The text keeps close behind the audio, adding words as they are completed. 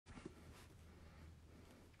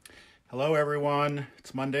Hello, everyone.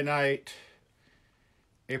 It's Monday night,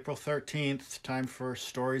 April 13th. Time for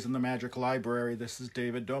Stories in the Magic Library. This is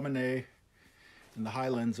David Domine in the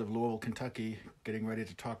highlands of Louisville, Kentucky, getting ready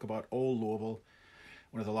to talk about Old Louisville,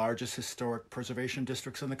 one of the largest historic preservation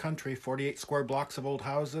districts in the country. 48 square blocks of old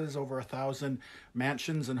houses, over 1,000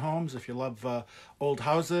 mansions and homes. If you love old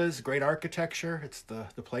houses, great architecture, it's the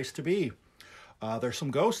place to be. There's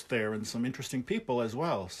some ghosts there and some interesting people as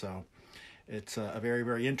well, so it's a very,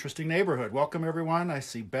 very interesting neighborhood. Welcome, everyone. I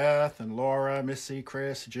see Beth and Laura, Missy,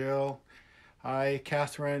 Chris, Jill. Hi,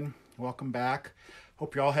 Catherine. Welcome back.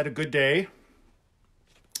 Hope you all had a good day.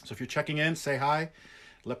 So if you're checking in, say hi.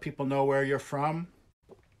 Let people know where you're from.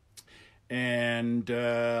 And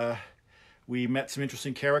we met some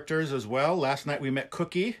interesting characters as well. Last night we met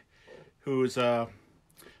Cookie, who's a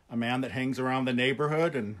man that hangs around the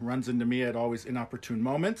neighborhood and runs into me at always inopportune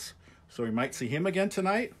moments. So we might see him again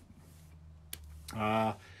tonight.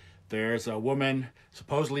 There's a woman,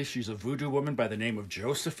 supposedly she's a voodoo woman by the name of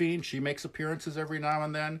Josephine. She makes appearances every now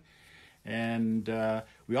and then. And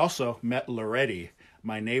we also met Loretti,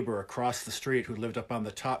 my neighbor across the street who lived up on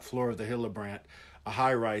the top floor of the Hillebrand, a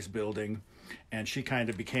high-rise building. And she kind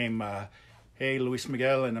of became, hey, Luis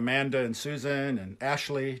Miguel and Amanda and Susan and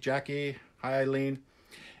Ashley, Jackie, hi, Eileen.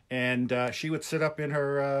 And she would sit up in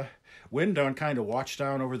her window and kind of watch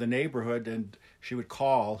down over the neighborhood, and she would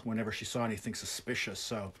call whenever she saw anything suspicious.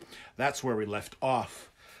 So that's where we left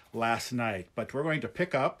off last night. But we're going to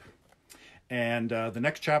pick up, and the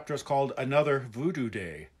next chapter is called Another Voodoo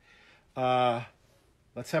Day.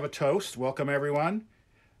 Let's have a toast. Welcome, everyone.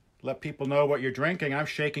 Let people know what you're drinking. I'm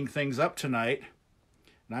shaking things up tonight,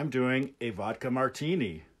 and I'm doing a vodka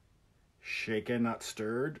martini. Shaken, not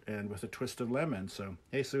stirred, and with a twist of lemon. So,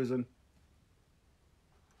 hey, Susan.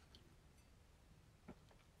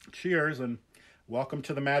 Cheers, and welcome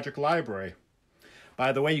to the Magic Library.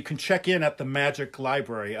 By the way, you can check in at the Magic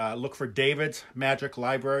Library. Look for David's Magic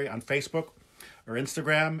Library on Facebook or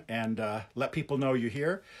Instagram, and let people know you're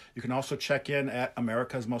here. You can also check in at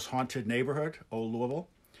America's Most Haunted Neighborhood, Old Louisville.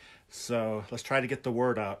 So let's try to get the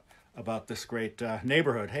word out about this great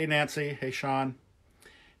neighborhood. Hey, Nancy. Hey, Sean.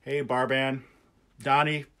 Hey, Barban.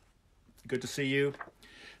 Donnie, good to see you.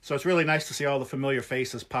 So it's really nice to see all the familiar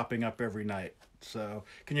faces popping up every night. So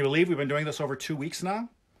can you believe we've been doing this over 2 weeks now?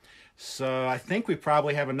 So I think we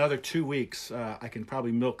probably have another 2 weeks. I can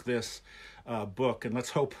probably milk this book, and let's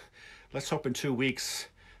hope in 2 weeks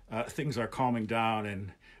things are calming down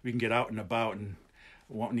and we can get out and about and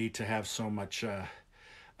won't need to have so much a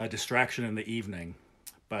distraction in the evening.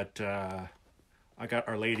 But I got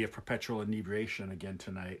Our Lady of Perpetual Inebriation again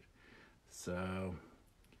tonight. So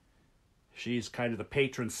she's kind of the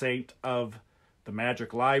patron saint of the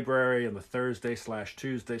Magic Library and the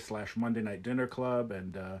Thursday/Tuesday/Monday Night Dinner Club.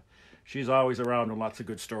 And she's always around when lots of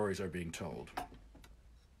good stories are being told.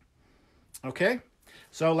 Okay,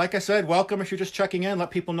 so like I said, welcome if you're just checking in. Let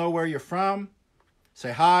people know where you're from.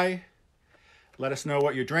 Say hi. Let us know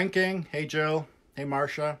what you're drinking. Hey, Jill. Hey,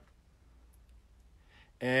 Marcia.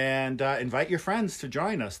 And invite your friends to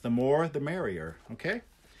join us. The more, the merrier. Okay?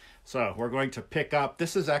 So we're going to pick up.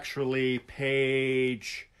 This is actually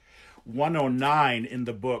page 109 in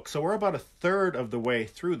the book. So we're about a third of the way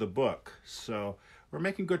through the book. So we're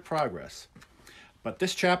making good progress. But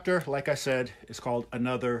this chapter, like I said, is called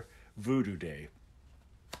Another Voodoo Day.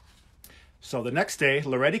 So the next day,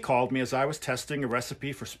 Loretti called me as I was testing a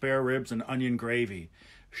recipe for spare ribs and onion gravy.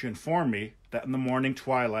 She informed me that in the morning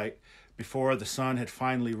twilight, before the sun had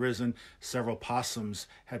finally risen, several possums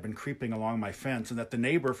had been creeping along my fence, and that the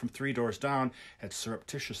neighbor from 3 doors down had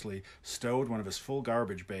surreptitiously stowed one of his full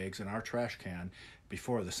garbage bags in our trash can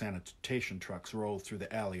before the sanitation trucks rolled through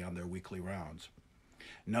the alley on their weekly rounds.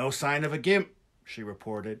 No sign of a gimp, she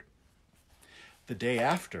reported. The day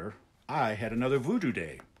after, I had another voodoo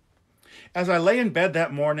day. As I lay in bed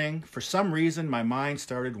that morning, for some reason my mind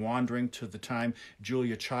started wandering to the time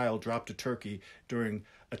Julia Child dropped a turkey during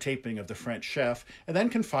a taping of The French Chef, and then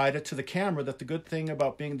confided to the camera that the good thing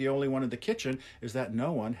about being the only one in the kitchen is that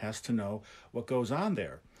no one has to know what goes on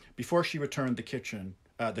there, before she returned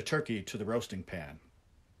the turkey to the roasting pan.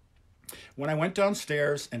 When I went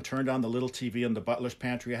downstairs and turned on the little TV in the butler's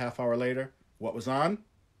pantry a half hour later, what was on?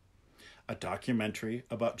 A documentary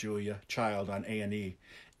about Julia Child on A&E.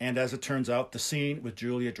 And as it turns out, the scene with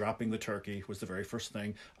Julia dropping the turkey was the very first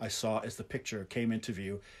thing I saw as the picture came into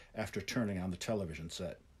view after turning on the television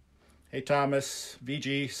set. Hey, Thomas,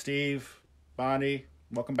 VG, Steve, Bonnie,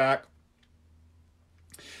 welcome back.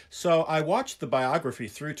 So I watched the biography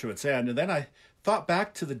through to its end, and then I Thought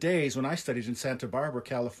back to the days when I studied in Santa Barbara,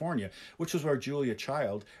 California, which was where Julia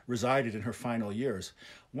Child resided in her final years.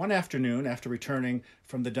 One afternoon, after returning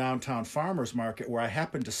from the downtown farmers market, where I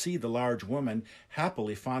happened to see the large woman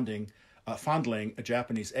happily fondling a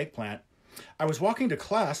Japanese eggplant, I was walking to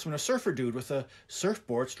class when a surfer dude with a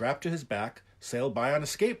surfboard strapped to his back sailed by on a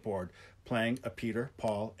skateboard, playing a Peter,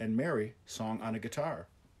 Paul, and Mary song on a guitar.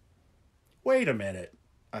 Wait a minute,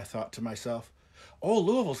 I thought to myself. Oh,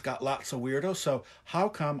 Louisville's got lots of weirdos, so how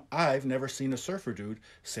come I've never seen a surfer dude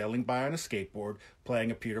sailing by on a skateboard,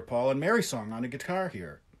 playing a Peter, Paul, and Mary song on a guitar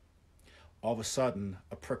here? All of a sudden,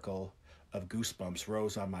 a prickle of goosebumps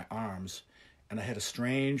rose on my arms, and I had a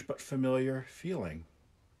strange but familiar feeling.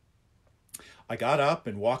 I got up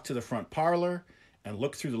and walked to the front parlor and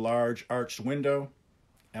looked through the large arched window,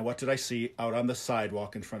 and what did I see out on the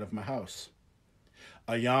sidewalk in front of my house?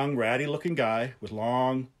 A young, ratty-looking guy with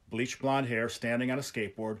long, bleached blonde hair standing on a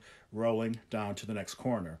skateboard, rolling down to the next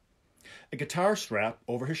corner. A guitar strap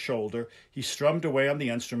over his shoulder, he strummed away on the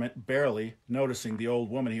instrument, barely noticing the old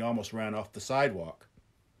woman he almost ran off the sidewalk.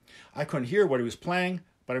 I couldn't hear what he was playing,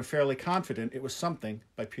 but I'm fairly confident it was something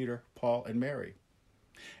by Peter, Paul, and Mary.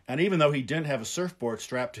 And even though he didn't have a surfboard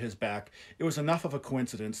strapped to his back, it was enough of a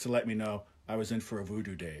coincidence to let me know I was in for a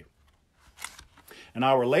voodoo day. An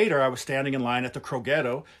hour later, I was standing in line at the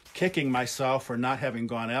Crogetto, kicking myself for not having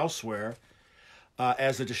gone elsewhere,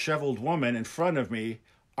 as a disheveled woman in front of me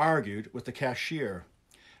argued with the cashier.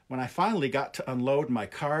 When I finally got to unload my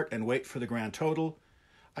cart and wait for the grand total,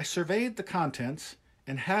 I surveyed the contents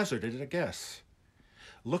and hazarded a guess.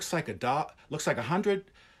 Looks like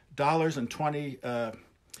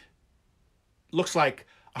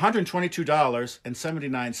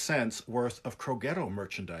 $122.79 worth of Crogetto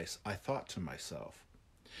merchandise, I thought to myself.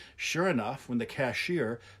 Sure enough, when the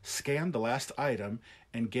cashier scanned the last item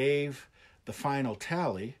and gave the final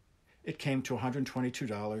tally, it came to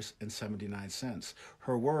 $122.79,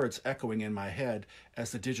 her words echoing in my head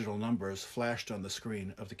as the digital numbers flashed on the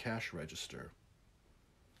screen of the cash register.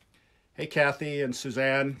 Hey, Kathy and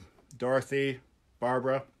Suzanne, Dorothy,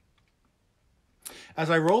 Barbara. As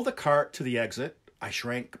I rolled the cart to the exit, I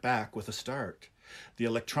shrank back with a start. The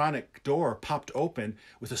electronic door popped open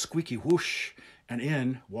with a squeaky whoosh, and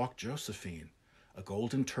in walked Josephine, a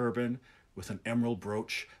golden turban with an emerald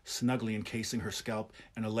brooch snugly encasing her scalp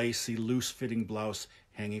and a lacy, loose-fitting blouse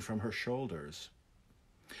hanging from her shoulders.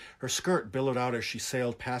 Her skirt billowed out as she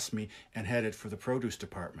sailed past me and headed for the produce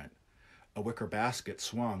department. A wicker basket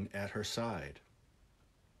swung at her side.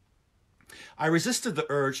 I resisted the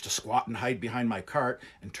urge to squat and hide behind my cart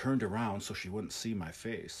and turned around so she wouldn't see my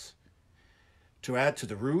face. To add to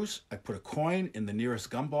the ruse, I put a coin in the nearest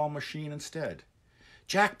gumball machine instead.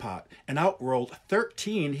 Jackpot, and out rolled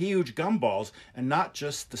 13 huge gumballs, and not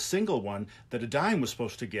just the single one that a dime was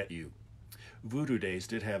supposed to get you. Voodoo days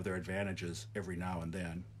did have their advantages every now and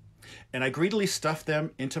then. And I greedily stuffed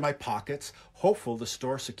them into my pockets, hopeful the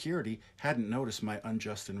store security hadn't noticed my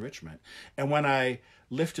unjust enrichment. And when I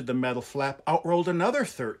lifted the metal flap, out rolled another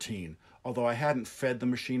 13, although I hadn't fed the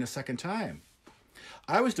machine a second time.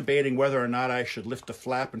 I was debating whether or not I should lift the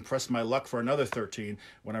flap and press my luck for another 13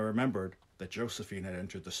 when I remembered that Josephine had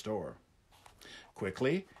entered the store.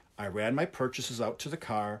 Quickly, I ran my purchases out to the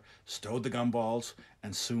car, stowed the gumballs,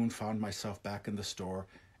 and soon found myself back in the store,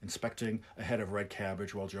 inspecting a head of red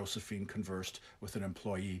cabbage while Josephine conversed with an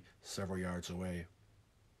employee several yards away.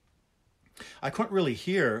 I couldn't really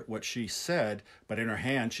hear what she said, but in her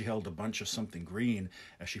hand she held a bunch of something green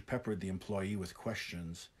as she peppered the employee with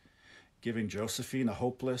questions. Giving Josephine a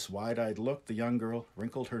hopeless, wide-eyed look, the young girl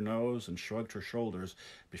wrinkled her nose and shrugged her shoulders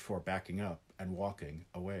before backing up and walking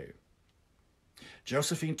away.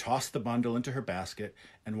 Josephine tossed the bundle into her basket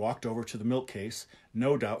and walked over to the milk case,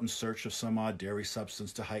 no doubt in search of some odd dairy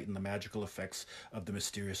substance to heighten the magical effects of the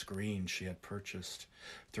mysterious green she had purchased.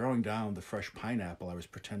 Throwing down the fresh pineapple I was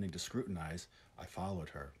pretending to scrutinize, I followed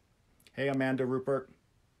her. Hey, Amanda Rupert.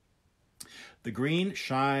 The green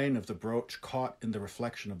shine of the brooch caught in the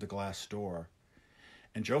reflection of the glass door,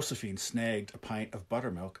 and Josephine snagged a pint of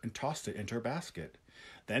buttermilk and tossed it into her basket.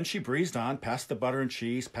 Then she breezed on, past the butter and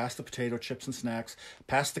cheese, past the potato chips and snacks,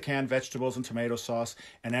 past the canned vegetables and tomato sauce,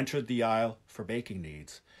 and entered the aisle for baking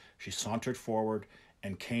needs. She sauntered forward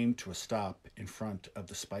and came to a stop in front of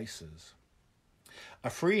the spices.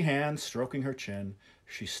 A free hand stroking her chin,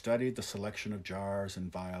 she studied the selection of jars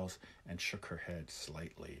and vials and shook her head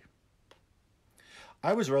slightly.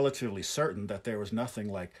 I was relatively certain that there was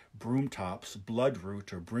nothing like broomtops,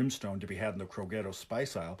 bloodroot, or brimstone to be had in the Crogetto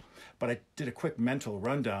spice aisle, but I did a quick mental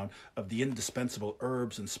rundown of the indispensable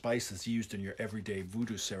herbs and spices used in your everyday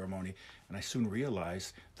voodoo ceremony, and I soon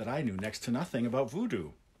realized that I knew next to nothing about voodoo.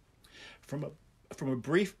 From from a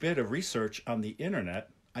brief bit of research on the internet,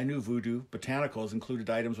 I knew voodoo botanicals included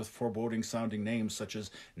items with foreboding-sounding names such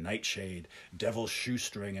as nightshade, devil's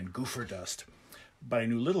shoestring, and gopher dust, but I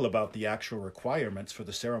knew little about the actual requirements for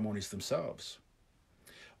the ceremonies themselves.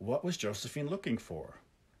 What was Josephine looking for?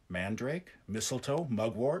 Mandrake, mistletoe,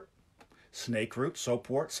 mugwort, snake root,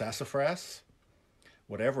 soapwort, sassafras?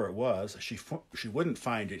 Whatever it was, she wouldn't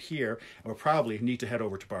find it here and would probably need to head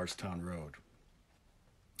over to Bardstown Road.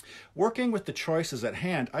 Working with the choices at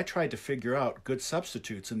hand, I tried to figure out good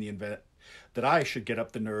substitutes in the event that I should get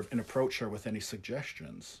up the nerve and approach her with any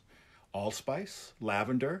suggestions. Allspice,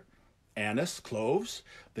 lavender, anise, cloves.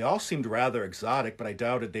 They all seemed rather exotic, but I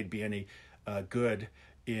doubted they'd be any good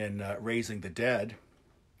in raising the dead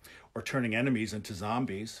or turning enemies into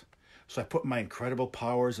zombies. So I put my incredible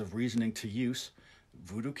powers of reasoning to use.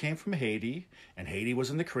 Voodoo came from Haiti, and Haiti was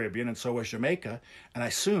in the Caribbean, and so was Jamaica, and I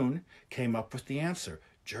soon came up with the answer.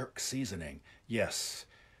 Jerk seasoning. Yes,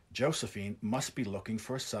 Josephine must be looking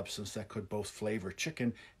for a substance that could both flavor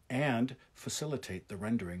chicken and facilitate the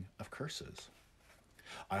rendering of curses.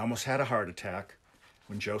 I almost had a heart attack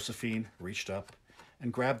when Josephine reached up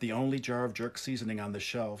and grabbed the only jar of jerk seasoning on the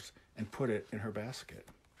shelves and put it in her basket.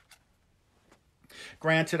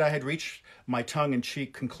 Granted, I had reached my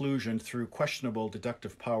tongue-in-cheek conclusion through questionable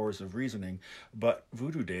deductive powers of reasoning, but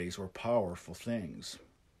voodoo days were powerful things.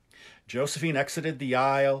 Josephine exited the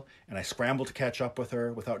aisle, and I scrambled to catch up with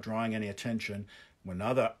her without drawing any attention when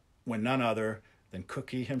none other than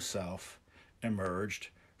Cookie himself emerged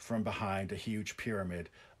from behind a huge pyramid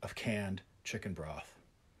of canned chicken broth.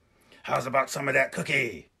 "How's about some of that,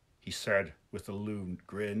 Cookie?" he said with a lewd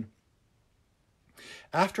grin.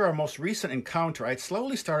 After our most recent encounter, I'd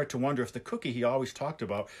slowly started to wonder if the cookie he always talked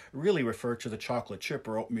about really referred to the chocolate chip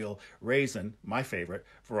or oatmeal raisin, my favorite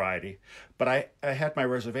variety, but I had my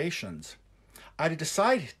reservations. I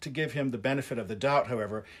decided to give him the benefit of the doubt,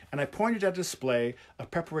 however, and I pointed at a display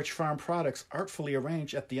of Pepperidge Farm products artfully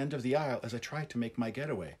arranged at the end of the aisle as I tried to make my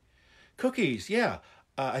getaway. "Cookies, yeah,"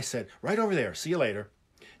 I said, "right over there. See you later."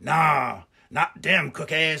 "Nah, not them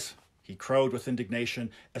cookies," he crowed with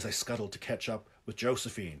indignation as I scuttled to catch up with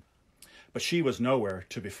Josephine. But she was nowhere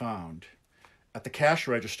to be found. At the cash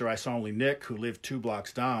register, I saw only Nick, who lived 2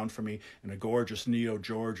 blocks down from me in a gorgeous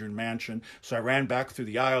neo-Georgian mansion, so I ran back through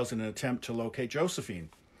the aisles in an attempt to locate Josephine.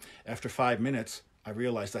 After 5 minutes, I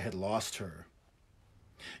realized I had lost her.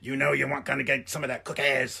 "You know you weren't going to get some of that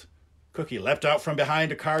cookies." Cookie leapt out from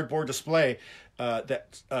behind a cardboard display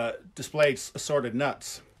that displayed assorted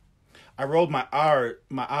nuts. I rolled my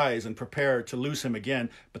eyes and prepared to lose him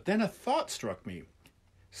again, but then a thought struck me.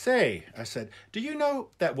 "Say," I said, "do you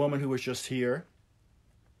know that woman who was just here?"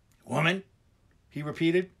 "Woman?" he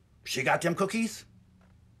repeated. "She got them cookies?"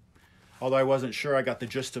 Although I wasn't sure I got the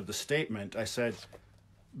gist of the statement, I said,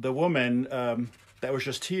 "The woman that was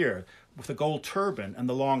just here with the gold turban and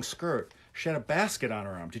the long skirt. She had a basket on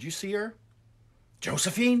her arm. Did you see her?"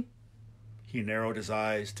 "Josephine?" He narrowed his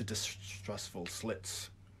eyes to distrustful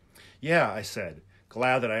slits. "Yeah," I said,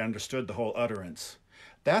 glad that I understood the whole utterance.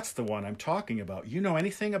 "That's the one I'm talking about. You know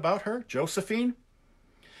anything about her, Josephine?"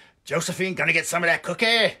 "Josephine gonna get some of that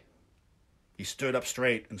cookie?" He stood up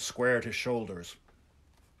straight and squared his shoulders.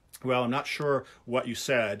 "Well, I'm not sure what you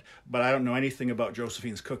said, but I don't know anything about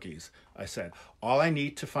Josephine's cookies," I said. "All I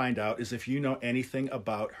need to find out is if you know anything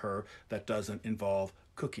about her that doesn't involve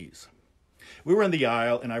cookies." We were in the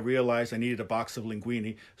aisle, and I realized I needed a box of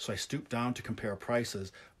linguine, so I stooped down to compare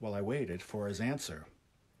prices while I waited for his answer.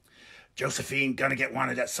 "Josephine gonna get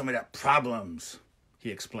some of that problems," he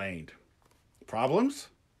explained. "Problems?"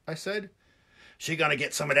 I said. "She gonna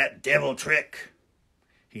get some of that devil trick."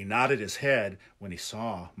 He nodded his head when he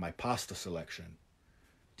saw my pasta selection.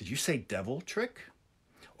 "Did you say devil trick?"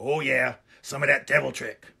 "Oh yeah, some of that devil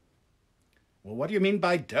trick." "Well, what do you mean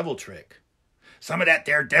by devil trick?" "Some of that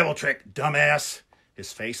there devil trick, dumbass."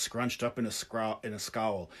 His face scrunched up in a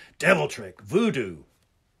scowl. "Devil trick, voodoo."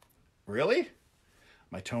 "Really?"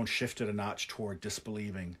 My tone shifted a notch toward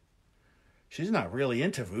disbelieving. "She's not really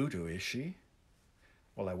into voodoo, is she?"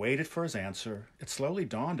 While I waited for his answer, it slowly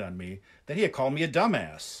dawned on me that he had called me a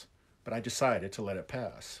dumbass, but I decided to let it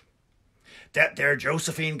pass. "That there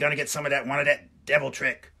Josephine gonna get some of that devil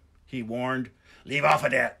trick," he warned. "Leave off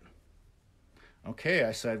of that." "Okay,"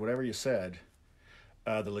 I said, "whatever you said."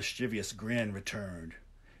 The lascivious grin returned.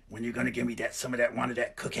 "When you gonna give me some of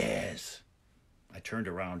that cookies?" I turned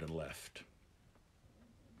around and left.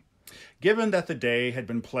 Given that the day had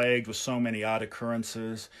been plagued with so many odd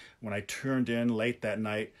occurrences, when I turned in late that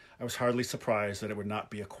night, I was hardly surprised that it would not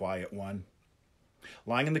be a quiet one.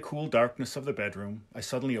 Lying in the cool darkness of the bedroom, I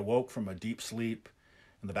suddenly awoke from a deep sleep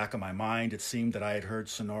In the back of my mind, it seemed that I had heard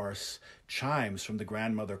sonorous chimes from the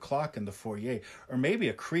grandmother clock in the foyer, or maybe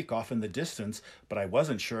a creak off in the distance, but I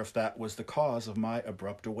wasn't sure if that was the cause of my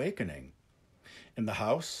abrupt awakening. In the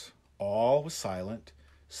house, all was silent,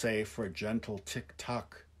 save for a gentle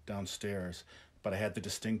tick-tock downstairs, but I had the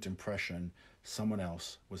distinct impression someone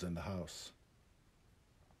else was in the house.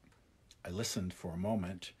 I listened for a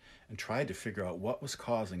moment and tried to figure out what was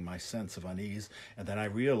causing my sense of unease, and then I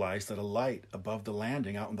realized that a light above the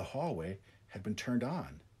landing out in the hallway had been turned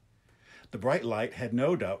on. The bright light had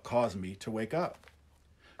no doubt caused me to wake up.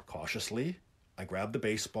 Cautiously, I grabbed the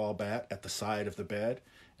baseball bat at the side of the bed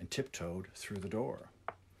and tiptoed through the door.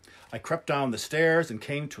 I crept down the stairs and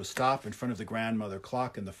came to a stop in front of the grandmother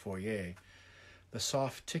clock in the foyer. The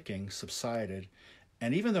soft ticking subsided,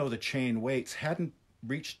 and even though the chain weights hadn't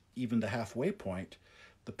reached even the halfway point,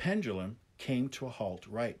 the pendulum came to a halt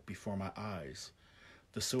right before my eyes.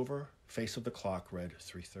 The silver face of the clock read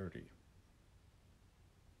 3:30.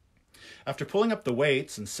 After pulling up the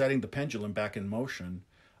weights and setting the pendulum back in motion,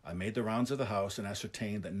 I made the rounds of the house and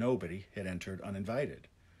ascertained that nobody had entered uninvited.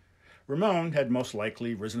 Ramon had most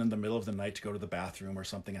likely risen in the middle of the night to go to the bathroom or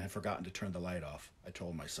something and had forgotten to turn the light off, I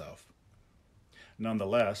told myself.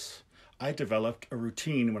 Nonetheless, I developed a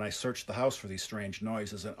routine when I searched the house for these strange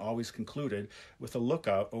noises and always concluded with a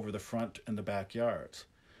lookout over the front and the backyards.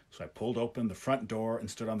 So I pulled open the front door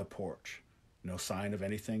and stood on the porch. No sign of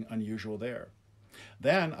anything unusual there.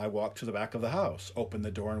 Then I walked to the back of the house, opened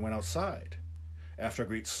the door, and went outside. After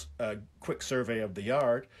a quick survey of the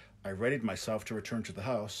yard, I readied myself to return to the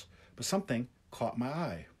house, but something caught my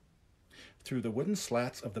eye. Through the wooden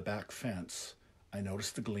slats of the back fence, I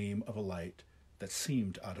noticed the gleam of a light that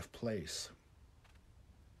seemed out of place.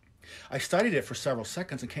 I studied it for several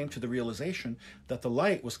seconds and came to the realization that the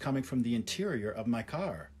light was coming from the interior of my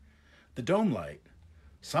car. The dome light.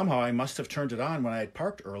 Somehow I must have turned it on when I had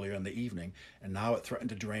parked earlier in the evening, and now it threatened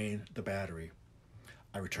to drain the battery.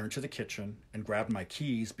 I returned to the kitchen and grabbed my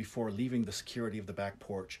keys before leaving the security of the back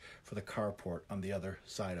porch for the carport on the other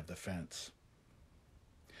side of the fence.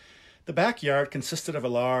 The backyard consisted of a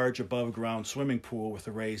large above-ground swimming pool with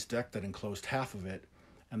a raised deck that enclosed half of it,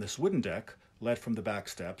 and this wooden deck led from the back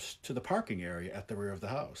steps to the parking area at the rear of the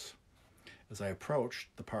house. As I approached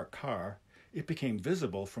the parked car, it became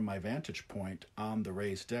visible from my vantage point on the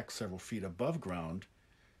raised deck several feet above ground,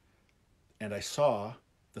 and I saw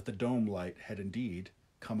that the dome light had indeed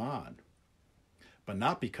come on. But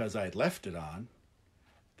not because I had left it on.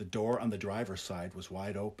 The door on the driver's side was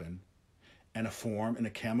wide open, and a form in a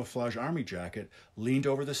camouflage army jacket leaned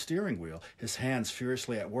over the steering wheel, his hands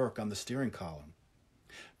furiously at work on the steering column.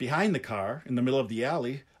 Behind the car, in the middle of the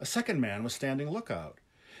alley, a second man was standing lookout.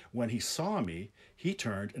 When he saw me, he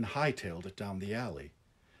turned and hightailed it down the alley.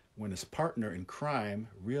 When his partner in crime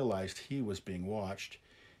realized he was being watched,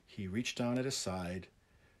 he reached down at his side,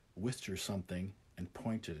 withdrew something, and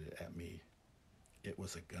pointed it at me. It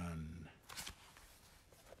was a gun.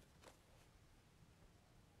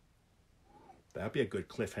 That'd be a good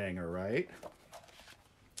cliffhanger, right?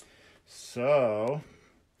 So,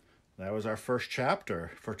 that was our first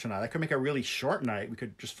chapter for tonight. I could make a really short night. We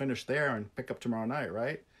could just finish there and pick up tomorrow night,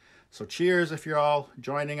 right? So cheers if you're all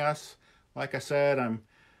joining us. Like I said, I'm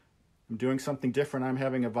doing something different. I'm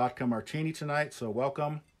having a vodka martini tonight, so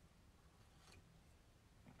welcome.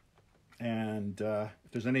 And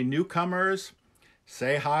if there's any newcomers,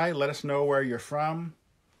 say hi. Let us know where you're from.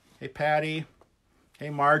 Hey, Patty. Hey,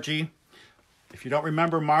 Margie. If you don't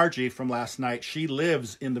remember Margie from last night, she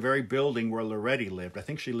lives in the very building where Loretti lived. I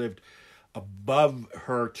think she lived above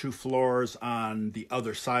her 2 floors on the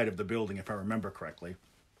other side of the building, if I remember correctly.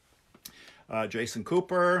 Jason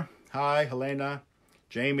Cooper. Hi, Helena.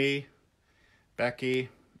 Jamie. Becky.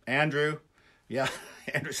 Andrew. Yeah,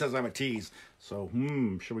 Andrew says I'm a tease. So,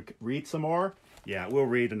 should we read some more? Yeah, we'll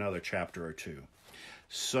read another chapter or two.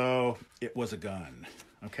 So, it was a gun.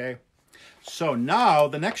 Okay? So, now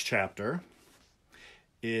the next chapter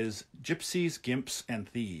is Gypsies, Gimps, and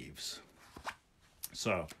Thieves.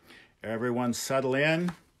 So, everyone settle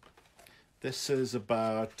in. This is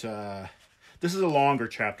about, this is a longer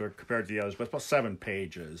chapter compared to the others, but it's about 7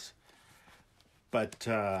 pages. But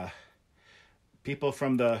people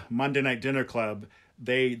from the Monday Night Dinner Club,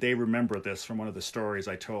 they remember this from one of the stories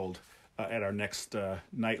I told at our next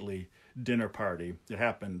nightly dinner party. It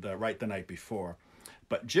happened right the night before.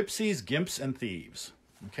 But Gypsies, Gimps, and Thieves.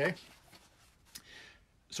 Okay?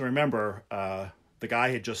 So remember, the guy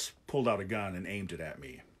had just pulled out a gun and aimed it at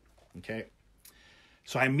me. Okay?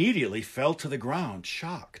 So I immediately fell to the ground,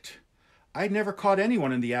 shocked. I'd never caught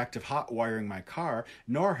anyone in the act of hot wiring my car,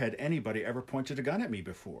 nor had anybody ever pointed a gun at me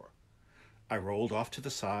before. I rolled off to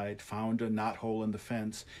the side, found a knothole in the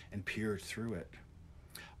fence, and peered through it.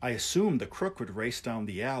 I assumed the crook would race down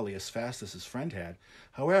the alley as fast as his friend had.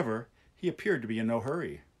 However, he appeared to be in no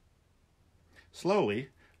hurry. Slowly,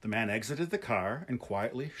 the man exited the car and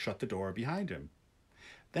quietly shut the door behind him.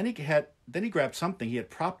 Then he grabbed something he had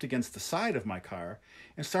propped against the side of my car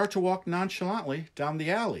and started to walk nonchalantly down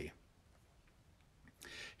the alley.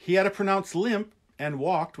 He had a pronounced limp and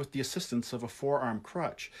walked with the assistance of a forearm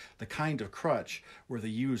crutch, the kind of crutch where the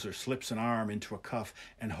user slips an arm into a cuff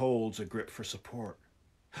and holds a grip for support.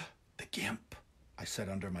 "The gimp," I said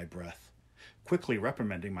under my breath, quickly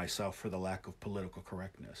reprimanding myself for the lack of political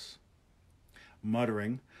correctness.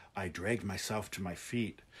 Muttering, I dragged myself to my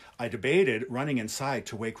feet. I debated running inside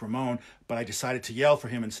to wake Ramon, but I decided to yell for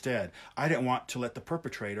him instead. I didn't want to let the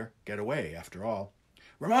perpetrator get away, after all.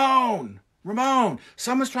 "Ramon! Ramon!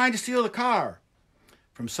 Someone's trying to steal the car!"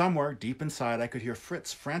 From somewhere deep inside, I could hear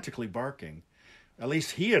Fritz frantically barking. At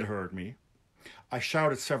least he had heard me. I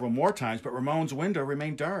shouted several more times, but Ramon's window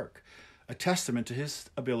remained dark, a testament to his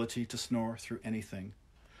ability to snore through anything.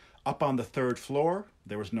 Up on the 3rd floor,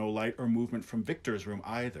 there was no light or movement from Victor's room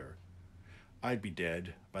either. I'd be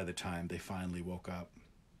dead by the time they finally woke up.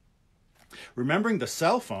 Remembering the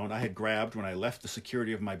cell phone I had grabbed when I left the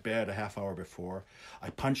security of my bed a half hour before, I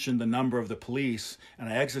punched in the number of the police and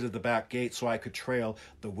I exited the back gate so I could trail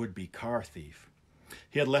the would-be car thief.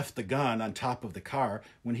 He had left the gun on top of the car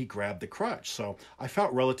when he grabbed the crutch, so I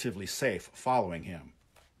felt relatively safe following him.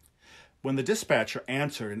 When the dispatcher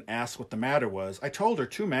answered and asked what the matter was, I told her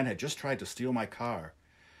 2 men had just tried to steal my car.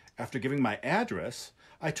 After giving my address,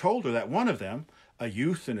 I told her that one of them, a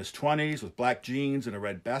youth in his 20s with black jeans and a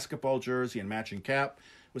red basketball jersey and matching cap,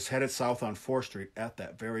 was headed south on 4th Street at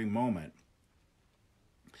that very moment.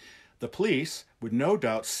 The police would no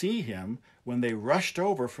doubt see him when they rushed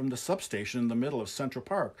over from the substation in the middle of Central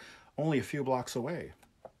Park, only a few blocks away.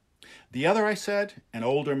 The other, I said, an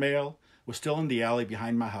older male, was still in the alley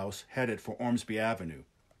behind my house, headed for Ormsby Avenue.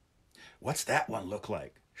 "What's that one look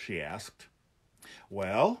like?" she asked.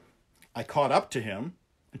 Well, I caught up to him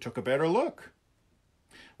and took a better look.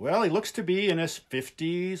 Well, he looks to be in his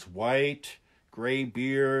 50s, white, gray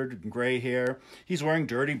beard, and gray hair. He's wearing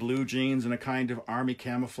dirty blue jeans and a kind of army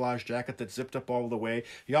camouflage jacket that's zipped up all the way.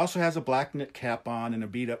 He also has a black knit cap on and a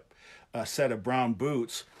beat-up set of brown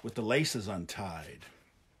boots with the laces untied.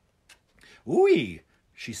 "Ooh-wee,"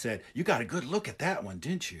 she said. "You got a good look at that one,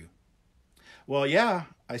 didn't you?" "Well, yeah,"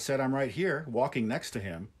 I said. "I'm right here, walking next to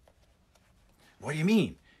him." "What do you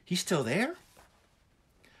mean? He's still there?"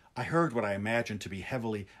 I heard what I imagined to be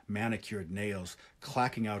heavily manicured nails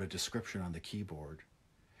clacking out a description on the keyboard.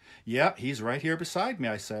 "Yeah, he's right here beside me,"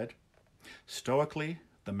 I said. Stoically,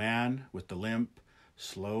 the man with the limp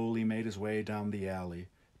slowly made his way down the alley,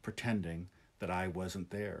 pretending that I wasn't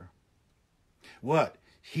there. "What,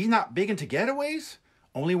 he's not big into getaways?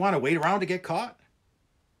 Only want to wait around to get caught?"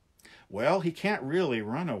 "Well, he can't really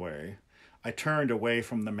run away." I turned away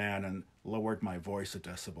from the man and lowered my voice a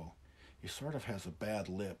decibel. "He sort of has a bad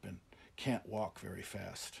lip and can't walk very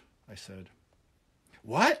fast," I said.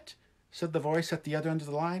 "What?" said the voice at the other end of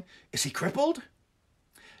the line. "Is he crippled?"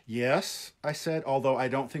 "Yes," I said, "although I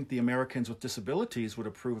don't think the Americans with disabilities would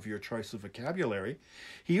approve of your choice of vocabulary.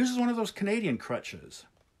 He uses one of those Canadian crutches."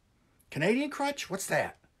 "Canadian crutch? What's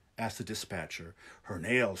that?" asked the dispatcher, her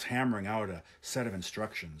nails hammering out a set of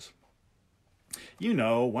instructions. "You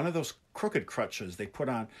know, one of those crooked crutches they put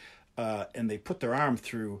on, and they put their arm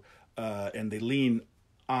through, and they lean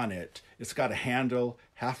on it. It's got a handle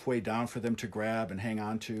halfway down for them to grab and hang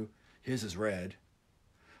on to. His is red."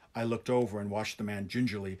 I looked over and watched the man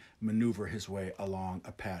gingerly maneuver his way along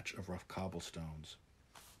a patch of rough cobblestones.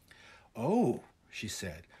 "Oh," she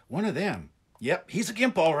said, "one of them. Yep, he's a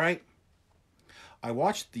gimp, all right." I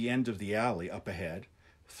watched the end of the alley up ahead,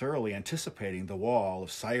 thoroughly anticipating the wall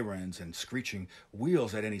of sirens and screeching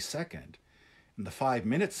wheels at any second. In the 5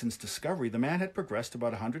 minutes since discovery, the man had progressed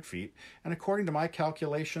about 100 feet, and according to my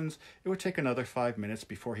calculations, it would take another 5 minutes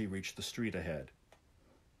before he reached the street ahead.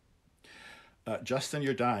 Justin,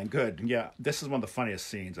 you're dying. Good. Yeah, this is one of the funniest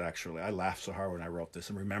scenes, actually. I laughed so hard when I wrote this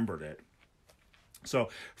and remembered it. So,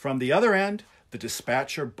 from the other end, the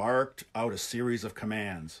dispatcher barked out a series of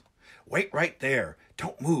commands. "Wait right there.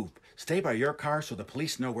 Don't move. Stay by your car so the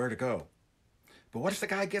police know where to go." "But what if the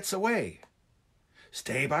guy gets away?"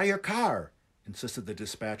 "Stay by your car," insisted the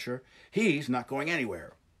dispatcher. "He's not going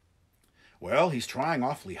anywhere." "Well, he's trying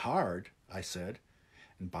awfully hard," I said.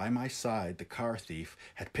 And by my side, the car thief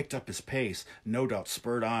had picked up his pace, no doubt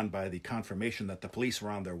spurred on by the confirmation that the police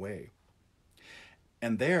were on their way.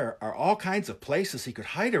 And there are all kinds of places he could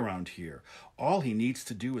hide around here. All he needs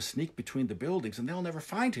to do is sneak between the buildings and they'll never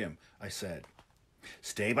find him, I said.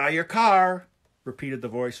 Stay by your car, repeated the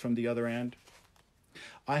voice from the other end.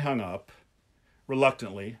 I hung up,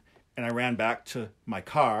 reluctantly, and I ran back to my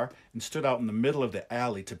car and stood out in the middle of the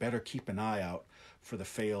alley to better keep an eye out for the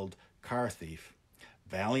failed car thief.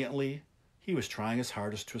 Valiantly, he was trying his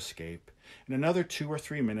hardest to escape. In another 2 or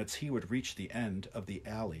 3 minutes, he would reach the end of the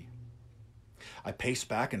alley. I paced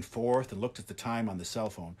back and forth and looked at the time on the cell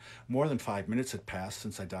phone. More than 5 minutes had passed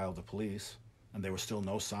since I dialed the police, and there was still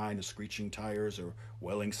no sign of screeching tires or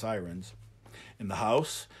wailing sirens. In the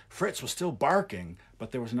house, Fritz was still barking,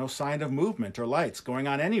 but there was no sign of movement or lights going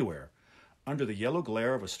on anywhere. Under the yellow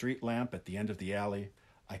glare of a street lamp at the end of the alley,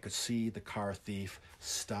 I could see the car thief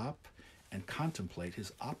stop and contemplate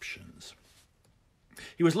his options.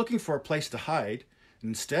 He was looking for a place to hide, and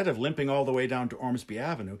instead of limping all the way down to Ormsby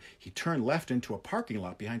Avenue, he turned left into a parking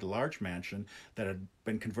lot behind a large mansion that had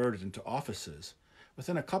been converted into offices.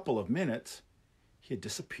 Within a couple of minutes, he had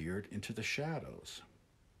disappeared into the shadows.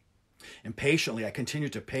 Impatiently, I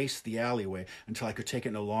continued to pace the alleyway until I could take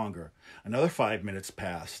it no longer. Another 5 minutes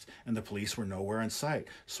passed, and the police were nowhere in sight,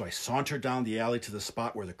 so I sauntered down the alley to the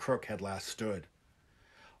spot where the crook had last stood.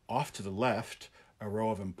 Off to the left, a row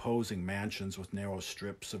of imposing mansions with narrow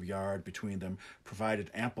strips of yard between them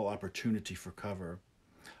provided ample opportunity for cover.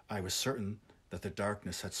 I was certain that the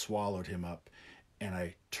darkness had swallowed him up, and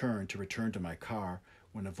I turned to return to my car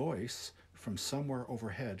when a voice from somewhere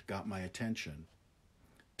overhead got my attention.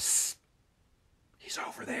 Psst! He's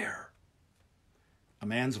over there. A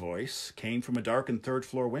man's voice came from a darkened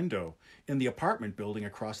third-floor window in the apartment building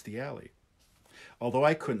across the alley. Although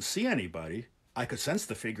I couldn't see anybody, I could sense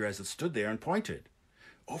the figure as it stood there and pointed.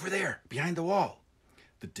 Over there, behind the wall,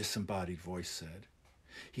 the disembodied voice said.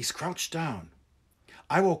 He's crouched down.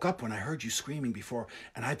 I woke up when I heard you screaming before,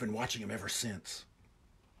 and I've been watching him ever since.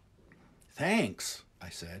 Thanks, I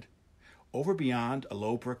said. Over beyond a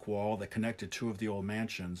low brick wall that connected two of the old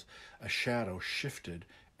mansions, a shadow shifted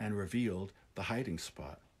and revealed the hiding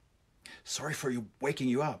spot. Sorry for waking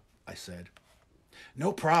you up, I said.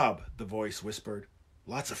 No prob, the voice whispered.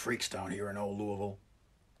 Lots of freaks down here in old Louisville.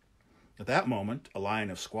 At that moment, a line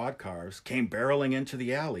of squad cars came barreling into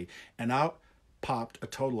the alley, and out popped a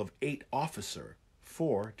total of 8 officers,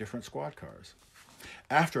 4 different squad cars.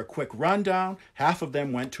 After a quick rundown, half of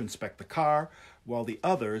them went to inspect the car, while the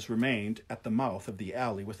others remained at the mouth of the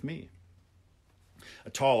alley with me. A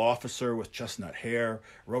tall officer with chestnut hair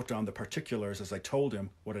wrote down the particulars as I told him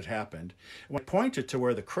what had happened. And when I pointed to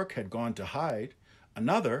where the crook had gone to hide,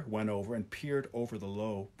 another went over and peered over the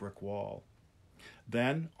low brick wall.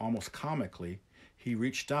 Then, almost comically, he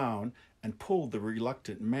reached down and pulled the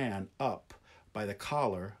reluctant man up by the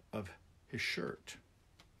collar of his shirt.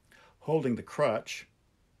 Holding the crutch,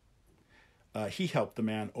 he helped the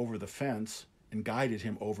man over the fence and guided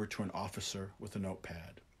him over to an officer with a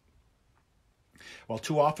notepad. While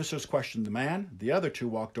 2 officers questioned the man, the other 2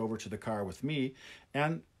 walked over to the car with me,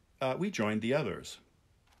 and we joined the others.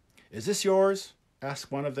 Is this yours?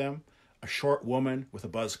 Asked one of them, a short woman with a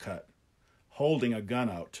buzz cut, holding a gun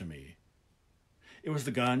out to me. It was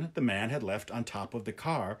the gun the man had left on top of the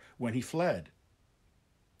car when he fled.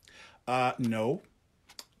 No,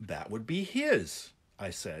 that would be his, I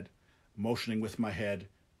said, motioning with my head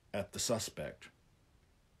at the suspect.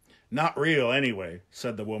 Not real, anyway,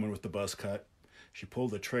 said the woman with the buzz cut. She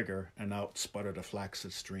pulled the trigger, and out sputtered a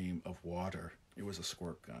flaccid stream of water. It was a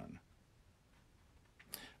squirt gun.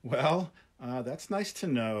 Well, that's nice to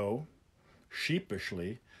know.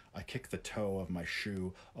 Sheepishly, I kicked the toe of my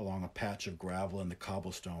shoe along a patch of gravel in the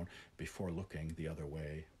cobblestone before looking the other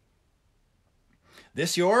way.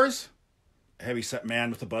 This yours? A heavy-set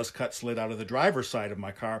man with a buzz cut slid out of the driver's side of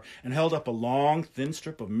my car and held up a long, thin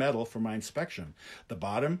strip of metal for my inspection. The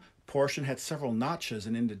bottom portion had several notches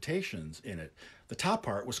and indentations in it. The top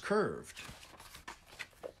part was curved.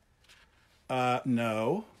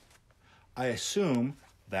 No. I assume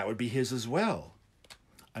that would be his as well.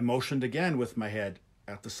 I motioned again with my head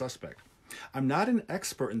at the suspect. I'm not an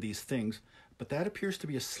expert in these things, but that appears to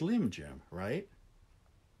be a Slim Jim, right?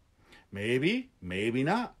 Maybe, maybe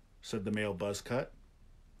not, said the male buzz cut.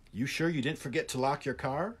 You sure you didn't forget to lock your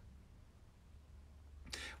car?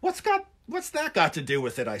 What's that got to do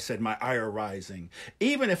with it? I said, my ire rising.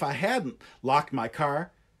 Even if I hadn't locked my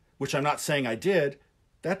car, which I'm not saying I did,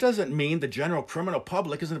 that doesn't mean the general criminal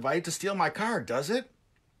public is invited to steal my car, does it?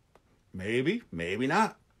 Maybe, maybe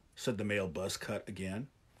not, said the male buzz cut again.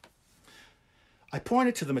 I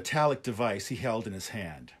pointed to the metallic device he held in his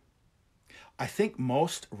hand. I think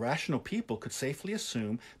most rational people could safely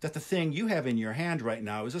assume that the thing you have in your hand right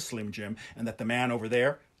now is a Slim Jim and that the man over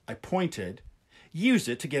there, I pointed, used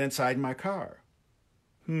it to get inside my car.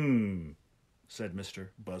 Said Mr.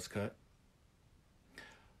 Buzzcut.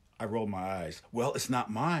 I rolled my eyes. Well, it's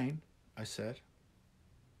not mine, I said.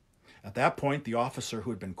 At that point, the officer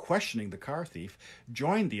who had been questioning the car thief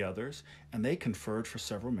joined the others, and they conferred for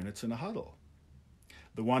several minutes in a huddle.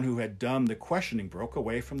 The one who had done the questioning broke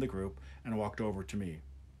away from the group and walked over to me.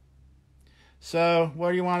 So, what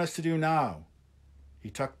do you want us to do now? He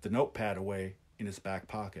tucked the notepad away in his back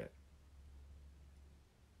pocket.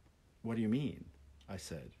 What do you mean? I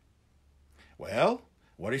said. Well,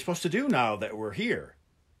 what are you supposed to do now that we're here?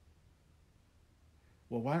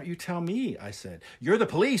 Well, why don't you tell me? I said. You're the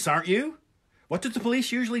police, aren't you? What do the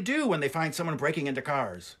police usually do when they find someone breaking into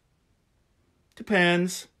cars?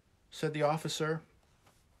 Depends, said the officer.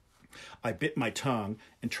 I bit my tongue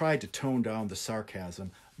and tried to tone down the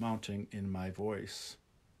sarcasm mounting in my voice.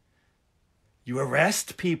 You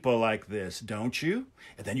arrest people like this, don't you?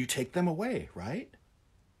 And then you take them away, right?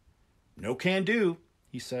 No can do,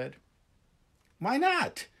 he said. Why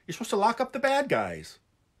not? You're supposed to lock up the bad guys.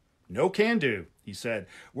 No can do, he said.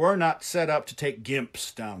 We're not set up to take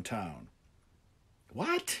gimps downtown.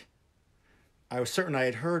 What? I was certain I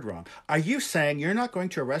had heard wrong. Are you saying you're not going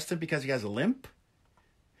to arrest him because he has a limp?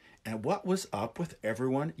 And what was up with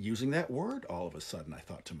everyone using that word all of a sudden, I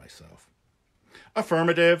thought to myself.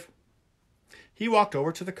 Affirmative. He walked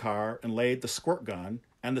over to the car and laid the squirt gun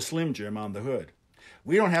and the Slim Jim on the hood.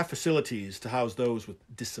 We don't have facilities to house those with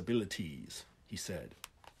disabilities, he said.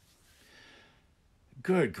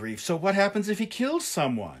 Good grief. So what happens if he kills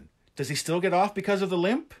someone? Does he still get off because of the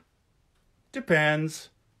limp? Depends,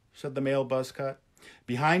 said the male buzzcut.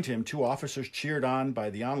 Behind him, 2 officers, cheered on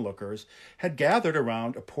by the onlookers, had gathered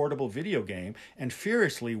around a portable video game and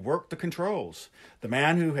furiously worked the controls. The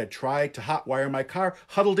man who had tried to hotwire my car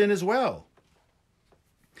huddled in as well.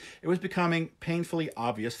 It was becoming painfully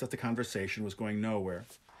obvious that the conversation was going nowhere.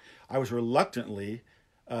 I reluctantly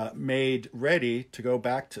made ready to go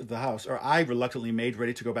back to the house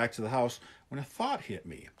when a thought hit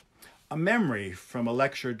me. A memory from a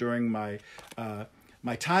lecture during my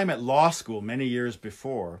time at law school many years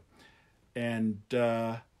before. And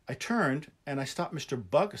I turned and I stopped Mr.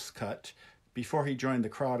 Buzzcut before he joined the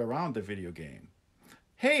crowd around the video game.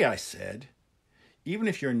 Hey, I said, even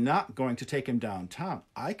if you're not going to take him downtown,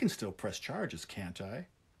 I can still press charges, can't I?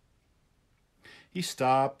 He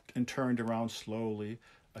stopped and turned around slowly,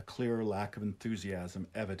 a clear lack of enthusiasm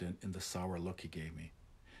evident in the sour look he gave me.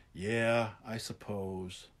 Yeah, I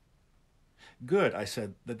suppose. Good, I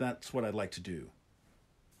said, that's what I'd like to do.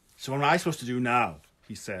 So what am I supposed to do now?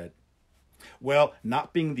 He said. Well,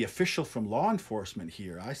 not being the official from law enforcement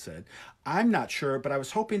here, I said, I'm not sure, but I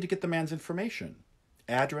was hoping to get the man's information.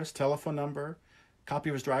 Address, telephone number, copy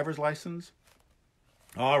of his driver's license.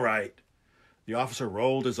 All right. The officer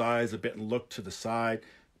rolled his eyes a bit and looked to the side,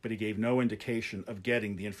 but he gave no indication of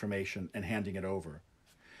getting the information and handing it over.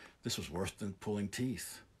 This was worse than pulling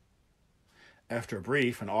teeth. After a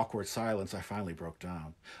brief and awkward silence, I finally broke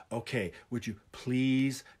down. Okay, would you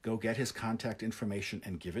please go get his contact information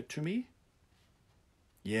and give it to me?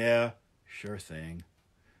 Yeah, sure thing.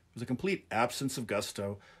 With a complete absence of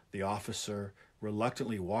gusto, the officer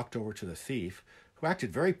reluctantly walked over to the thief, who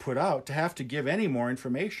acted very put out to have to give any more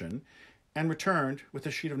information, and returned with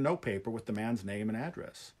a sheet of notepaper with the man's name and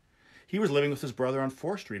address. He was living with his brother on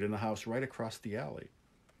 4th Street in a house right across the alley.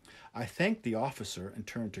 I thanked the officer and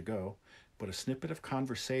turned to go, but a snippet of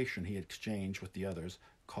conversation he had exchanged with the others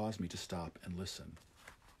caused me to stop and listen.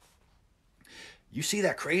 You see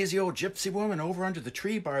that crazy old gypsy woman over under the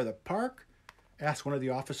tree by the park? Asked one of the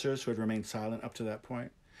officers who had remained silent up to that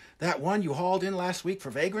point. That one you hauled in last week for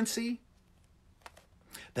vagrancy?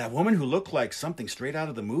 That woman who looked like something straight out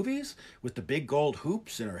of the movies, with the big gold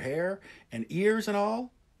hoops in her hair and ears and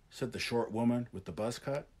all? Said the short woman with the buzz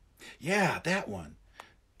cut. Yeah, that one.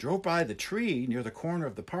 Drove by the tree near the corner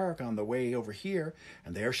of the park on the way over here,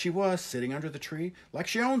 and there she was, sitting under the tree, like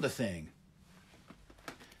she owned the thing.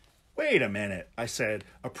 Wait a minute, I said,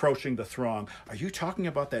 approaching the throng. Are you talking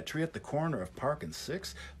about that tree at the corner of Park and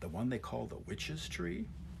 6th, the one they call the witch's tree?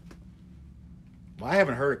 Well, I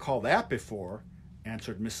haven't heard it called that before,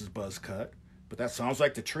 answered Mrs. Buzzcut, but that sounds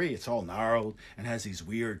like the tree. It's all gnarled and has these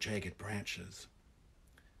weird, jagged branches.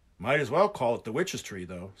 Might as well call it the witch's tree,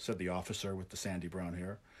 though, said the officer with the sandy brown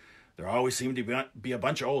hair. There always seem to be a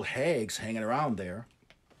bunch of old hags hanging around there.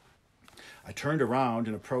 I turned around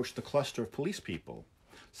and approached the cluster of police people.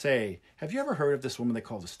 Say, have you ever heard of this woman they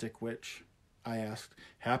call the Stick Witch? I asked,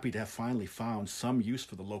 happy to have finally found some use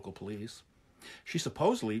for the local police. She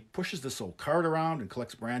supposedly pushes this old cart around and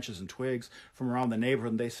collects branches and twigs from around the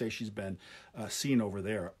neighborhood, and they say she's been seen over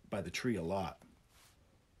there by the tree a lot.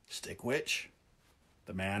 Stick witch?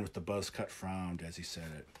 The man with the buzz cut frowned as he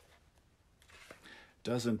said it.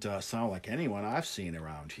 Doesn't sound like anyone I've seen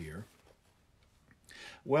around here.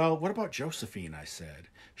 Well, what about Josephine, I said.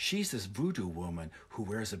 She's this voodoo woman who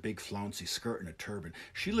wears a big flouncy skirt and a turban.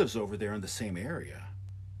 She lives over there in the same area.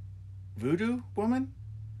 Voodoo woman?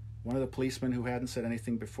 One of the policemen who hadn't said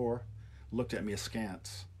anything before looked at me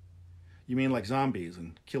askance. You mean like zombies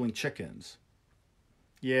and killing chickens?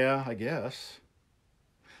 Yeah, I guess.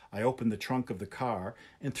 I opened the trunk of the car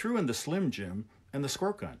and threw in the Slim Jim and the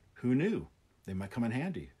squirt gun. Who knew? They might come in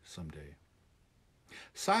handy someday.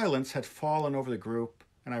 Silence had fallen over the group,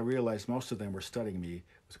 and I realized most of them were studying me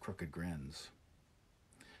with crooked grins.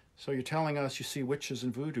 So you're telling us you see witches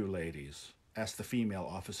and voodoo ladies? Asked the female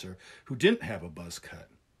officer, who didn't have a buzz cut.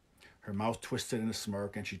 Her mouth twisted in a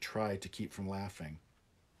smirk, and she tried to keep from laughing.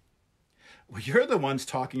 Well, you're the ones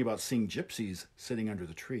talking about seeing gypsies sitting under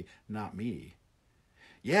the tree, not me.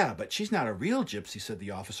 Yeah, but she's not a real gypsy, said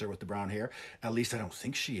the officer with the brown hair. At least I don't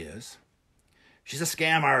think she is. She's a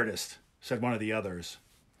scam artist, said one of the others.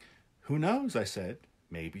 Who knows, I said.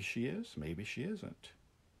 Maybe she is, maybe she isn't.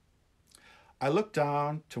 I looked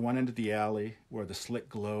down to one end of the alley where the slick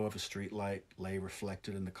glow of a street light lay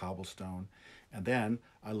reflected in the cobblestone, and then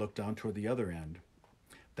I looked down toward the other end.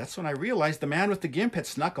 That's when I realized the man with the gimp had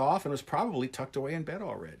snuck off and was probably tucked away in bed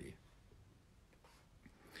already.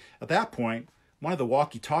 At that point, one of the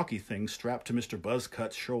walkie-talkie things strapped to Mr.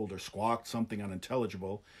 Buzzcut's shoulder squawked something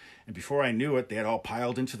unintelligible, and before I knew it, they had all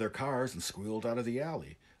piled into their cars and squealed out of the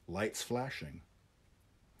alley, lights flashing.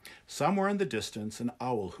 Somewhere in the distance, an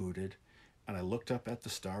owl hooted, and I looked up at the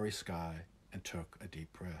starry sky and took a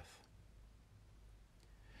deep breath.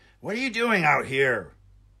 What are you doing out here?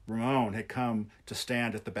 Ramon had come to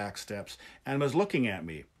stand at the back steps and was looking at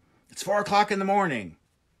me. It's 4 o'clock in the morning.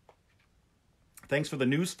 Thanks for the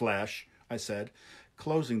news flash, I said,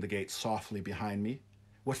 closing the gate softly behind me.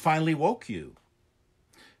 What finally woke you?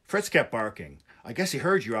 Fritz kept barking. I guess he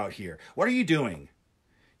heard you out here. What are you doing?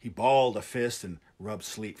 He balled a fist and rubbed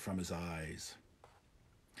sleep from his eyes.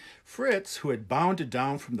 Fritz, who had bounded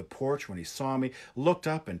down from the porch when he saw me, looked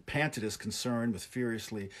up and panted his concern with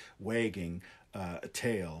furiously wagging a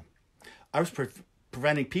tail. I was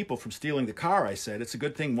preventing people from stealing the car, I said. It's a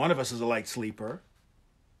good thing one of us is a light sleeper.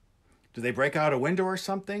 Did they break out a window or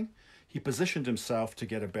something? He positioned himself to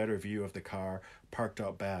get a better view of the car parked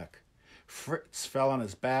out back. Fritz fell on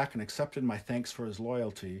his back and accepted my thanks for his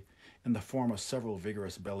loyalty in the form of several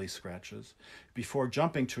vigorous belly scratches, before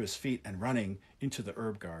jumping to his feet and running into the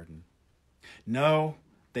herb garden. No,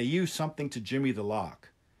 they used something to jimmy the lock.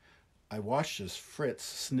 I watched as Fritz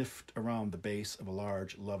sniffed around the base of a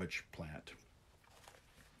large lovage plant.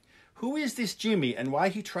 Who is this Jimmy, and why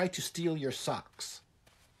he tried to steal your socks?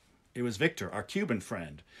 It was Victor, our Cuban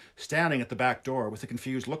friend, standing at the back door with a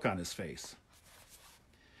confused look on his face.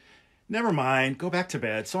 Never mind, go back to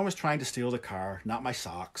bed. Someone was trying to steal the car, not my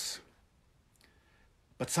socks.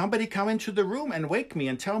 But somebody come into the room and wake me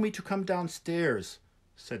and tell me to come downstairs,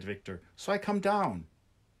 said Victor. So I come down.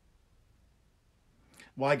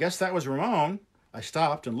 Well, I guess that was Ramon. I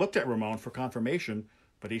stopped and looked at Ramon for confirmation,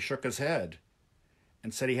 but he shook his head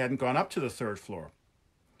and said he hadn't gone up to the 3rd floor.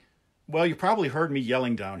 Well, you probably heard me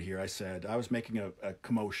yelling down here, I said. I was making a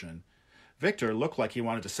commotion. Victor looked like he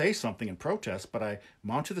wanted to say something in protest, but I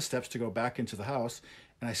mounted the steps to go back into the house,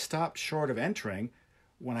 and I stopped short of entering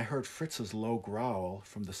when I heard Fritz's low growl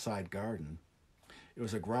from the side garden. It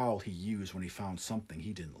was a growl he used when he found something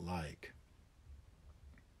he didn't like.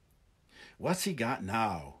 What's he got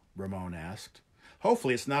now? Ramon asked.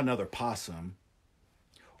 Hopefully it's not another possum.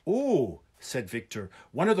 Ooh, said Victor,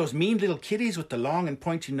 one of those mean little kitties with the long and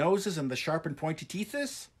pointy noses and the sharp and pointy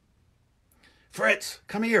teeths? Fritz,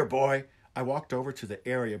 come here, boy. I walked over to the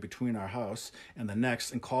area between our house and the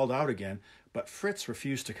next and called out again, but Fritz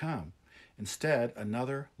refused to come. Instead,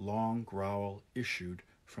 another long growl issued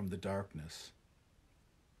from the darkness.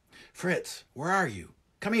 Fritz, where are you?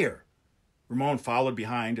 Come here. Ramon followed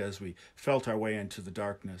behind as we felt our way into the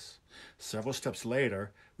darkness. Several steps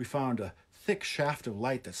later, we found a thick shaft of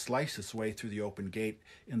light that sliced its way through the open gate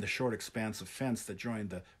in the short expanse of fence that joined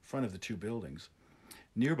the front of the 2 buildings.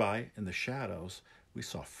 Nearby, in the shadows, we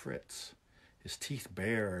saw Fritz, his teeth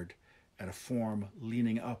bared at a form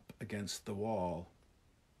leaning up against the wall.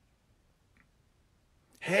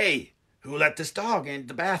 Hey, who let this dog in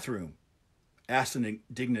the bathroom? Asked an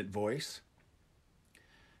indignant voice.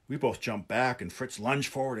 We both jumped back, and Fritz lunged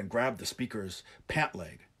forward and grabbed the speaker's pant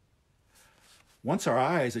leg. Once our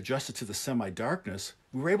eyes adjusted to the semi-darkness,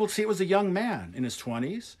 we were able to see it was a young man in his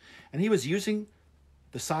 20s, and he was using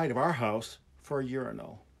the side of our house for a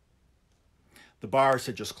urinal. The bars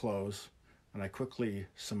had just closed, and I quickly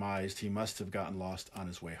surmised he must have gotten lost on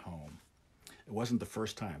his way home. It wasn't the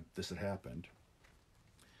first time this had happened.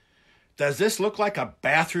 "Does this look like a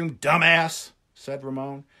bathroom, dumbass?" said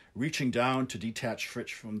Ramon, reaching down to detach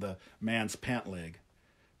Fritz from the man's pant leg.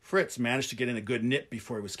 Fritz managed to get in a good nip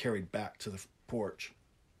before he was carried back to the porch.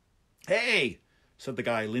 "Hey," said the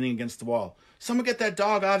guy, leaning against the wall. "Someone get that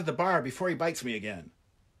dog out of the bar before he bites me again."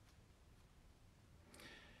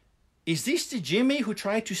 "Is this the Jimmy who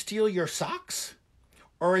tried to steal your socks?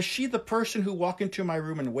 Or is she the person who walked into my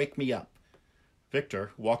room and wake me up?"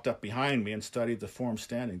 Victor walked up behind me and studied the form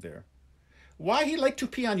standing there. "Why he like to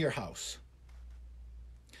pee on your house?"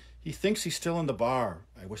 "He thinks he's still in the bar,"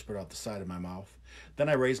 I whispered out the side of my mouth. Then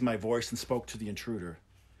I raised my voice and spoke to the intruder.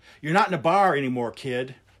 "You're not in a bar anymore,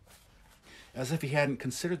 kid." As if he hadn't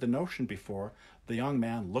considered the notion before, the young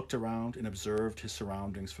man looked around and observed his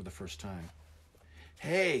surroundings for the first time.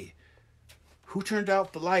 "Hey, who turned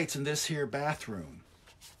out the lights in this here bathroom?"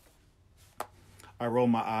 I rolled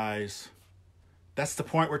my eyes. "That's the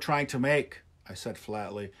point we're trying to make," I said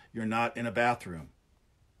flatly. "You're not in a bathroom."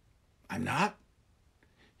 "I'm not?"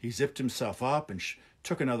 He zipped himself up and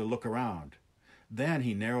took another look around. Then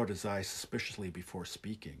he narrowed his eyes suspiciously before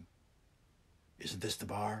speaking. "Isn't this the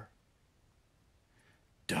bar?"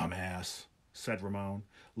 "Dumbass," said Ramon,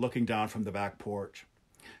 looking down from the back porch.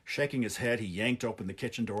 Shaking his head, he yanked open the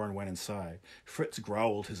kitchen door and went inside. Fritz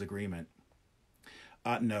growled his agreement.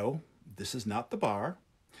 No, this is not the bar.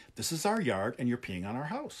 This is our yard, and you're peeing on our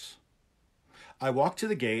house." I walked to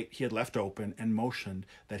the gate he had left open and motioned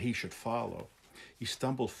that he should follow. He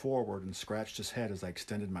stumbled forward and scratched his head as I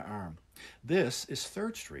extended my arm. "This is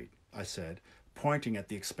 3rd Street, I said, pointing at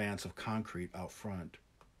the expanse of concrete out front.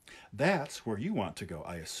 "That's where you want to go,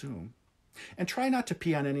 I assume. And try not to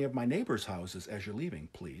pee on any of my neighbors' houses as you're leaving,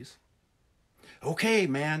 please." "Okay,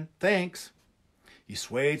 man, thanks." He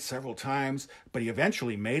swayed several times, but he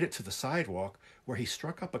eventually made it to the sidewalk, where he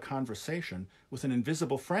struck up a conversation with an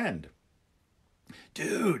invisible friend.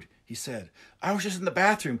 "Dude," he said, "I was just in the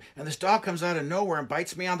bathroom, and this dog comes out of nowhere and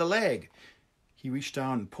bites me on the leg." He reached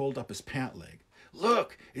down and pulled up his pant leg.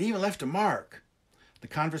 "Look, it even left a mark." The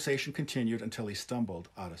conversation continued until he stumbled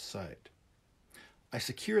out of sight. I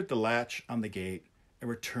secured the latch on the gate and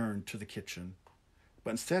returned to the kitchen.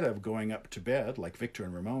 But instead of going up to bed like Victor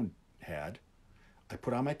and Ramon had, I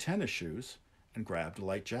put on my tennis shoes and grabbed a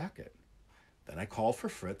light jacket. Then I called for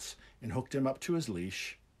Fritz and hooked him up to his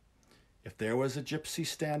leash. If there was a gypsy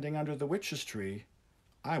standing under the witch's tree,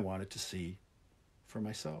 I wanted to see for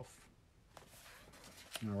myself.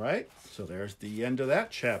 All right, so there's the end of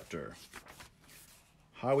that chapter.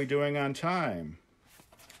 How are we doing on time?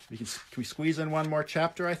 Can we squeeze in one more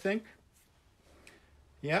chapter, I think?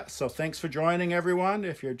 Yeah, so thanks for joining, everyone.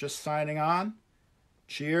 If you're just signing on,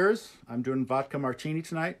 cheers. I'm doing vodka martini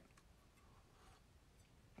tonight.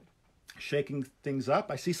 Shaking things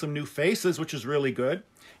up. I see some new faces, which is really good.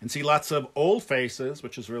 And see lots of old faces,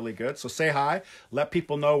 which is really good. So say hi. Let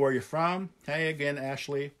people know where you're from. Hey again,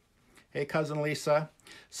 Ashley. Hey, Cousin Lisa.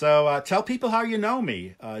 So tell people how you know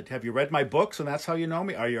me. Have you read my books and that's how you know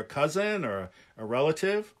me? Are you a cousin or a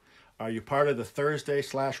relative? Are you part of the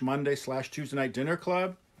Thursday/Monday/Tuesday night dinner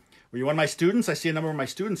club? Were you one of my students? I see a number of my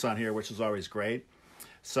students on here, which is always great.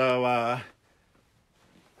 So,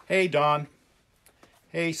 hey, Dawn.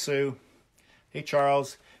 Hey, Sue. Hey,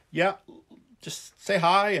 Charles. Yeah, just say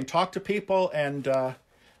hi and talk to people and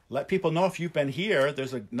let people know if you've been here.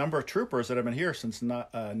 There's a number of troopers that have been here since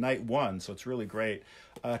night 1, so it's really great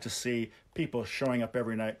to see people showing up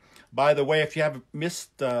every night. By the way, if you have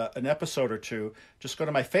missed an episode or two, just go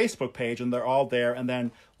to my Facebook page and they're all there. And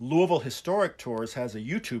then Louisville Historic Tours has a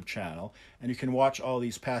YouTube channel, and you can watch all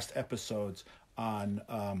these past episodes on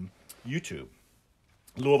YouTube.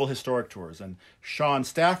 Louisville Historic Tours. And Sean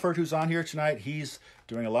Stafford, who's on here tonight, he's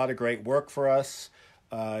doing a lot of great work for us.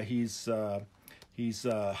 He's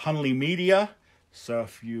Hunley Media, so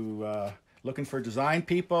if you looking for design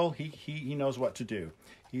people, he knows what to do.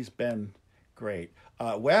 He's been great.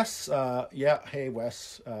 Wes, yeah, hey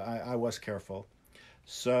Wes, I was careful.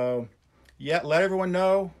 So, yeah, let everyone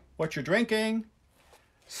know what you're drinking.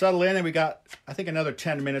 Settle in, and we got, I think, another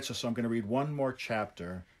 10 minutes or so. I'm going to read one more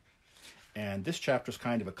chapter. And this chapter is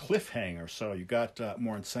kind of a cliffhanger, so you got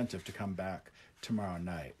more incentive to come back tomorrow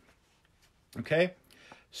night. Okay?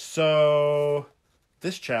 So,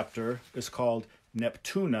 this chapter is called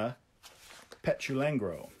Neptuna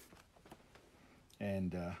Petulengro.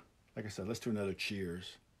 And, like I said, let's do another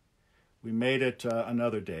cheers. We made it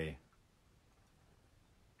another day.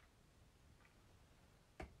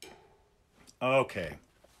 Okay.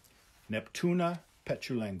 Neptuna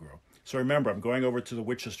petulengro. So remember, I'm going over to the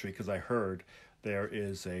Witch's Tree because I heard there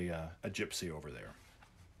is a gypsy over there.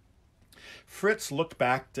 Fritz looked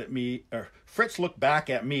back at me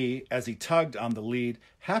as he tugged on the lead,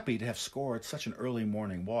 happy to have scored such an early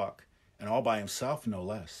morning walk, and all by himself, no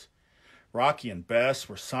less. Rocky and Bess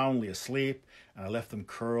were soundly asleep, and I left them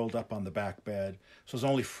curled up on the back bed, so it was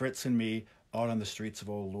only Fritz and me out on the streets of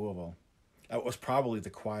old Louisville. It was probably the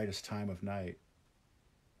quietest time of night.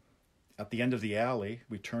 At the end of the alley,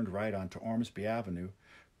 we turned right onto Ormsby Avenue,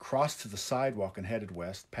 crossed to the sidewalk and headed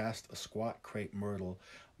west, past a squat crepe myrtle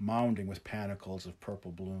mounding with panicles of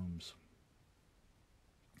purple blooms.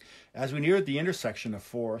 As we neared the intersection of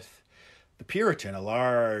 4th, the Puritan, a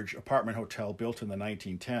large apartment hotel built in the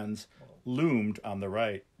 1910s, loomed on the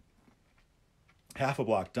right. Half a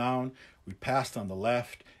block down, we passed on the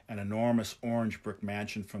left an enormous orange brick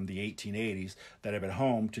mansion from the 1880s that had been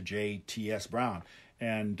home to J.T.S. Brown.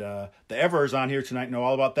 And the Evers on here tonight know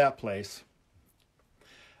all about that place.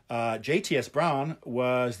 J.T.S. Brown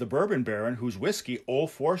was the bourbon baron whose whiskey,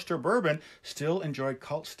 Old Forester Bourbon, still enjoyed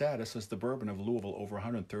cult status as the bourbon of Louisville over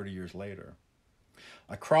 130 years later.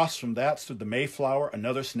 Across from that stood the Mayflower,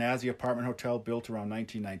 another snazzy apartment hotel built around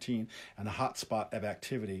 1919 and a hot spot of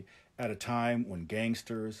activity at a time when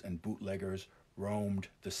gangsters and bootleggers roamed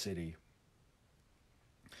the city.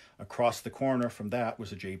 Across the corner from that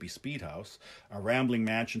was a J.B. Speed House, a rambling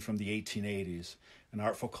mansion from the 1880s, an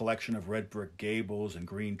artful collection of red brick gables and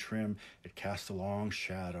green trim. It cast a long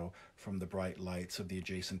shadow from the bright lights of the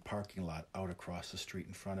adjacent parking lot out across the street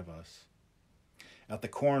in front of us. At the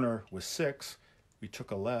corner was 6. We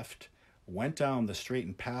took a left, went down the street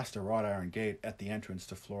and passed a wrought iron gate at the entrance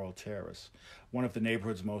to Floral Terrace, one of the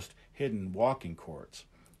neighborhood's most hidden walking courts.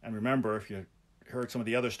 And remember, if you heard some of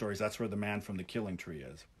the other stories, that's where the man from the Killing Tree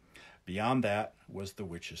is. Beyond that was the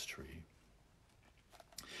Witch's Tree.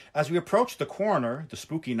 As we approached the corner, the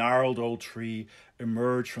spooky gnarled old tree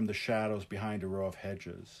emerged from the shadows behind a row of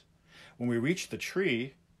hedges. When we reached the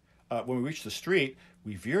street,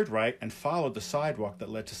 we veered right and followed the sidewalk that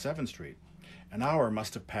led to 7th Street. An hour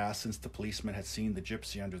must have passed since the policeman had seen the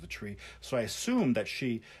gypsy under the tree, so I assumed that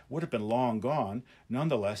she would have been long gone.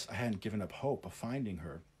 Nonetheless, I hadn't given up hope of finding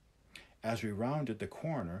her. As we rounded the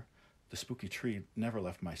corner, the spooky tree never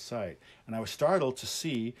left my sight, and I was startled to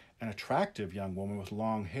see an attractive young woman with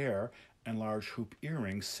long hair and large hoop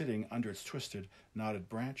earrings sitting under its twisted, knotted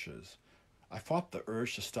branches. I fought the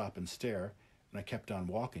urge to stop and stare, and I kept on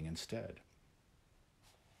walking instead.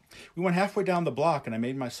 We went halfway down the block, and I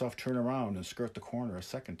made myself turn around and skirt the corner a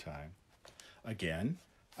second time. Again,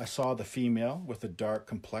 I saw the female with a dark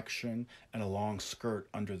complexion and a long skirt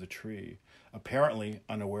under the tree, apparently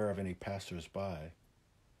unaware of any passers-by.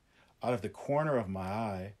 Out of the corner of my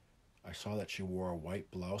eye, I saw that she wore a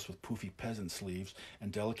white blouse with poofy peasant sleeves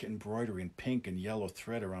and delicate embroidery in pink and yellow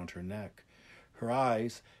thread around her neck. Her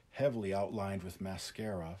eyes, heavily outlined with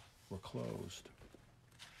mascara, were closed.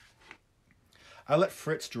 I let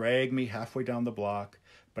Fritz drag me halfway down the block,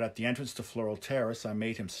 but at the entrance to Floral Terrace, I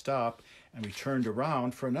made him stop, and we turned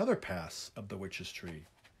around for another pass of the Witch's Tree.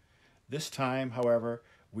 This time, however,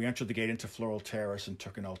 we entered the gate into Floral Terrace and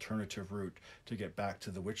took an alternative route to get back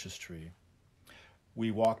to the Witch's Tree.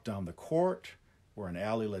 We walked down the court, where an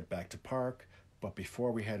alley led back to park, but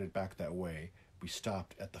before we headed back that way, we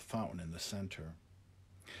stopped at the fountain in the center.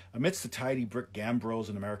 Amidst the tidy brick gambrels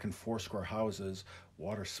and American four-square houses,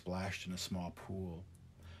 water splashed in a small pool.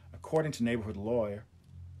 According to neighborhood lore,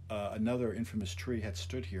 another infamous tree had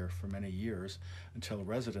stood here for many years until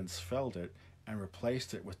residents felled it and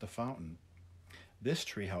replaced it with the fountain. This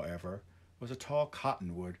tree, however, was a tall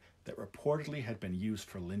cottonwood that reportedly had been used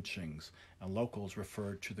for lynchings, and locals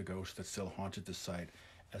referred to the ghost that still haunted the site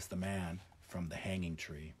as the man from the hanging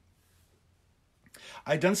tree.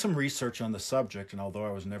 I had done some research on the subject, and although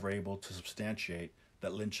I was never able to substantiate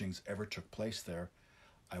that lynchings ever took place there,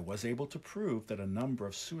 I was able to prove that a number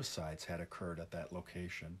of suicides had occurred at that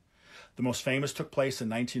location. The most famous took place in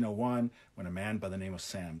 1901 when a man by the name of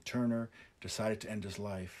Sam Turner decided to end his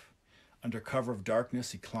life. Under cover of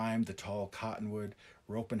darkness, he climbed the tall cottonwood,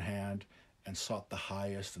 rope in hand, and sought the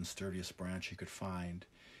highest and sturdiest branch he could find.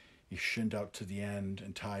 He shinned out to the end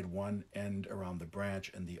and tied one end around the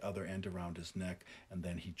branch and the other end around his neck, and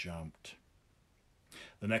then he jumped.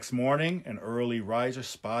 The next morning, an early riser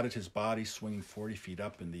spotted his body swinging 40 feet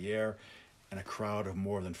up in the air, and a crowd of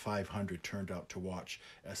more than 500 turned out to watch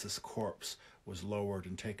as his corpse was lowered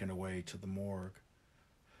and taken away to the morgue.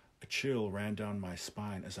 A chill ran down my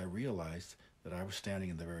spine as I realized that I was standing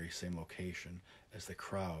in the very same location as the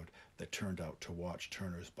crowd that turned out to watch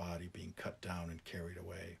Turner's body being cut down and carried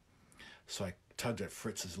away. So I tugged at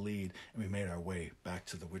Fritz's lead, and we made our way back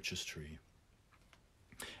to the witch's tree.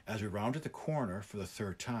 As we rounded the corner for the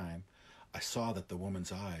third time, I saw that the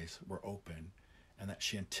woman's eyes were open and that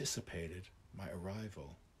she anticipated my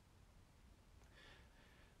arrival.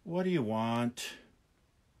 "What do you want?"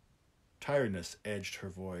 Tiredness edged her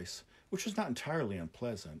voice, which was not entirely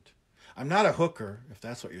unpleasant. "I'm not a hooker, if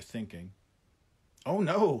that's what you're thinking." "Oh,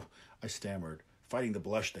 no," I stammered, fighting the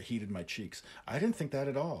blush that heated my cheeks. "I didn't think that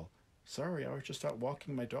at all. Sorry, I was just out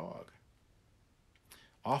walking my dog."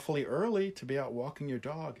 "Awfully early to be out walking your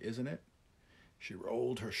dog, isn't it?" She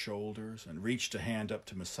rolled her shoulders and reached a hand up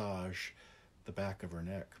to massage the back of her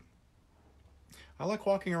neck. "I like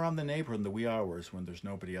walking around the neighborhood in the wee hours when there's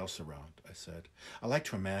nobody else around," I said. "I like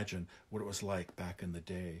to imagine what it was like back in the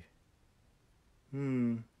day."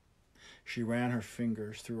 She ran her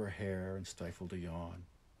fingers through her hair and stifled a yawn.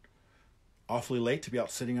 "Awfully late to be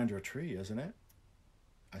out sitting under a tree, isn't it?"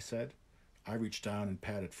 I said. I reached down and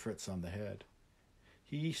patted Fritz on the head.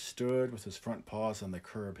 He stood with his front paws on the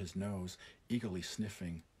curb, his nose eagerly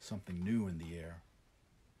sniffing something new in the air.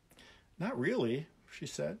 "Not really," she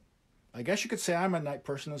said. "I guess you could say I'm a night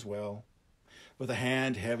person as well." With a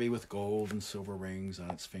hand heavy with gold and silver rings on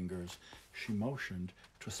its fingers, she motioned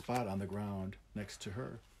to a spot on the ground next to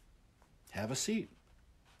her. "Have a seat.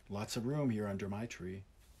 Lots of room here under my tree."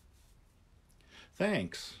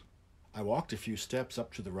 "Thanks." I walked a few steps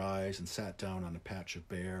up to the rise and sat down on a patch of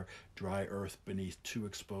bare, dry earth beneath two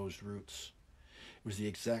exposed roots. It was the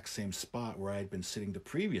exact same spot where I had been sitting the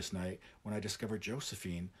previous night when I discovered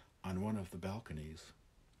Josephine on one of the balconies.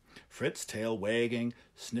 Fritz, tail wagging,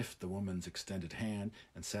 sniffed the woman's extended hand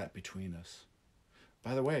and sat between us.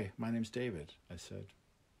 "By the way, my name's David," I said.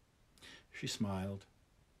 She smiled.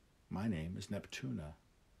 "My name is Neptuna."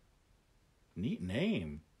 "Neat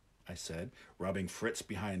name," I said, rubbing Fritz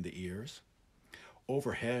behind the ears.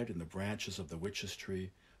 Overhead, in the branches of the witch's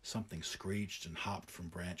tree, something screeched and hopped from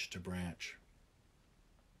branch to branch.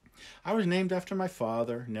 "I was named after my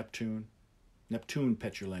father, Neptune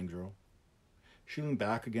Petulengro." She leaned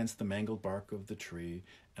back against the mangled bark of the tree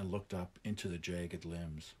and looked up into the jagged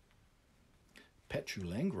limbs.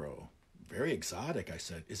 "Petulengro? Very exotic," I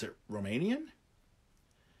said. "Is it Romanian?"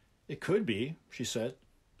 "It could be," she said,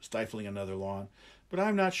 stifling another yawn, "but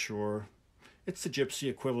I'm not sure. It's the gypsy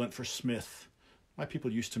equivalent for smith. My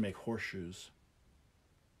people used to make horseshoes."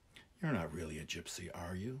 "You're not really a gypsy,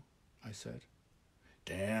 are you?" I said.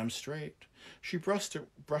 "Damn straight." She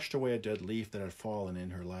brushed away a dead leaf that had fallen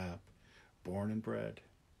in her lap. "Born and bred."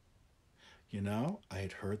 You know, I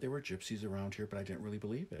had heard there were gypsies around here, but I didn't really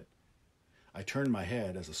believe it. I turned my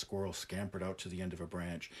head as a squirrel scampered out to the end of a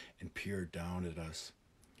branch and peered down at us.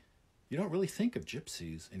 "You don't really think of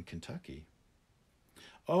gypsies in Kentucky."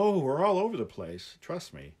 "Oh, we're all over the place.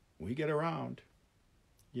 Trust me, we get around."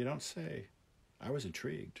 "You don't say." I was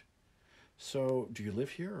intrigued. "So, do you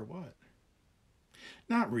live here or what?"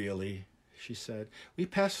 "Not really," she said. "We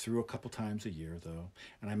pass through a couple times a year, though,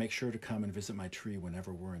 and I make sure to come and visit my tree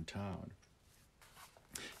whenever we're in town."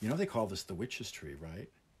 "You know they call this the witch's tree,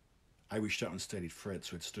 right?" I reached out and steadied Fritz,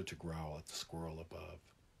 who had stood to growl at the squirrel above.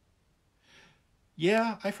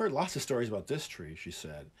 "Yeah, I've heard lots of stories about this tree," she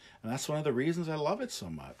said, "and that's one of the reasons I love it so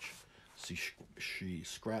much." She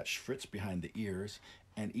scratched Fritz behind the ears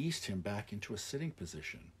and eased him back into a sitting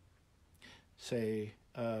position. "Say,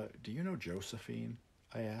 do you know Josephine?"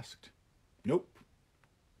 I asked. "Nope,"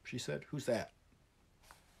 she said. "Who's that?"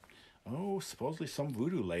 "Oh, supposedly some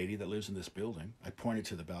voodoo lady that lives in this building." I pointed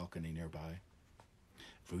to the balcony nearby.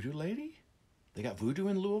 "Voodoo lady? They got voodoo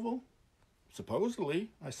in Louisville?"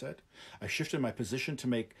 "Supposedly," I said. I shifted my position to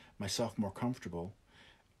make myself more comfortable.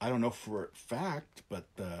 "I don't know for a fact, but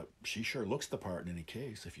she sure looks the part in any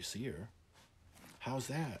case, if you see her." "How's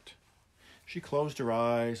that?" She closed her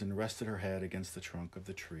eyes and rested her head against the trunk of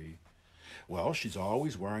the tree. "Well, she's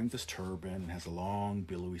always wearing this turban and has a long,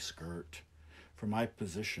 billowy skirt. From my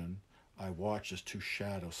position, I watched as two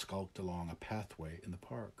shadows skulked along a pathway in the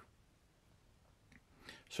park."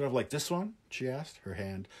 "Sort of like this one?" she asked, her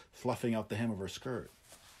hand fluffing out the hem of her skirt.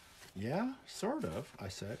 "Yeah, sort of," I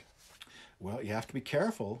said. "Well, you have to be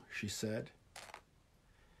careful," she said.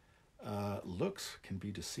 Looks can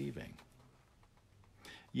be deceiving."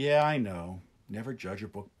 "Yeah, I know. Never judge a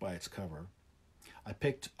book by its cover." I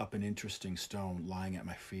picked up an interesting stone lying at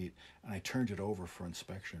my feet, and I turned it over for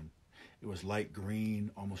inspection. It was light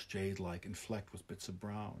green, almost jade-like, and flecked with bits of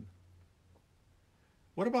brown.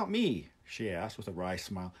 "What about me?" she asked with a wry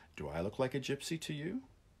smile. "Do I look like a gypsy to you?"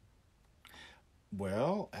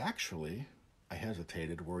 "Well, actually," I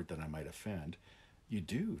hesitated, worried that I might offend, "you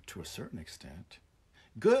do, to a certain extent."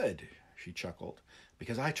 "Good," she chuckled,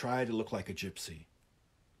 "because I try to look like a gypsy."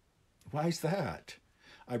 Why's that?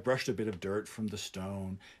 I brushed a bit of dirt from the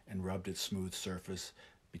stone and rubbed its smooth surface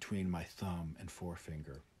between my thumb and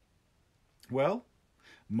forefinger. Well,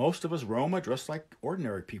 most of us Roma dress like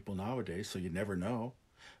ordinary people nowadays, so you never know.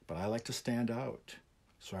 But I like to stand out,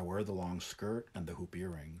 so I wear the long skirt and the hoop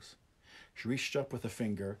earrings. She reached up with a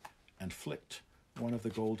finger and flicked one of the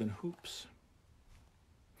golden hoops.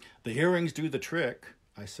 The earrings do the trick,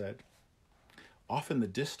 I said. Off in the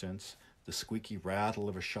distance, the squeaky rattle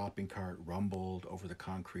of a shopping cart rumbled over the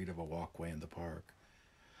concrete of a walkway in the park.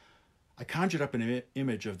 I conjured up an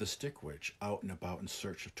image of the stick witch out and about in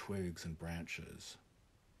search of twigs and branches.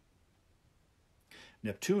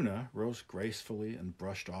 Neptuna rose gracefully and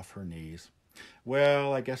brushed off her knees.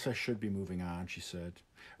 Well, I guess I should be moving on, she said,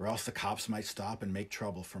 or else the cops might stop and make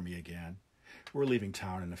trouble for me again. We're leaving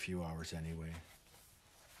town in a few hours anyway.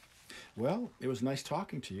 Well, it was nice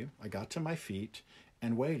talking to you. I got to my feet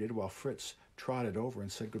and waited while Fritz trotted over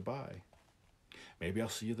and said goodbye. Maybe I'll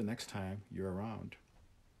see you the next time you're around.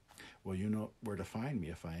 Well, you know where to find me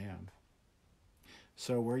if I am.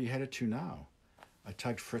 So where are you headed to now? I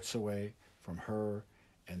tugged Fritz away from her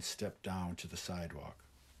and stepped down to the sidewalk.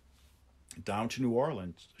 Down to New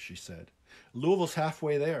Orleans, she said. Louisville's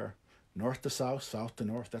halfway there. North to south, south to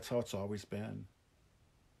north. That's how it's always been.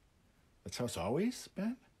 That's how it's always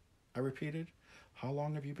been? I repeated. How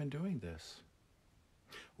long have you been doing this?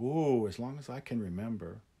 Oh, as long as I can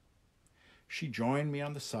remember. She joined me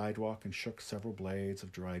on the sidewalk and shook several blades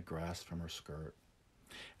of dried grass from her skirt.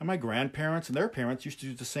 And my grandparents and their parents used to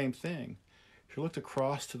do the same thing. She looked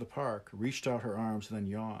across to the park, reached out her arms, and then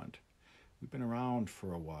yawned. We've been around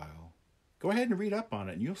for a while. Go ahead and read up on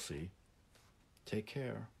it, and you'll see. Take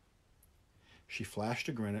care. She flashed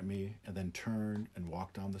a grin at me and then turned and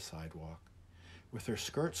walked down the sidewalk. With her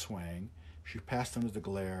skirt swaying, she passed under the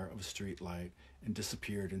glare of a street light and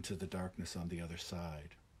disappeared into the darkness on the other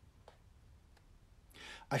side.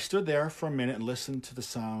 I stood there for a minute and listened to the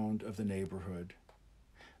sound of the neighborhood.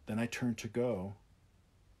 Then I turned to go,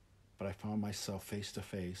 but I found myself face to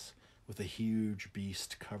face with a huge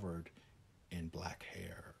beast covered in black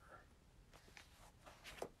hair.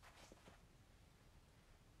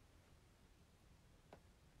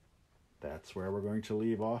 That's where we're going to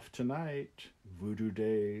leave off tonight. Voodoo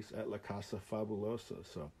Days at La Casa Fabulosa.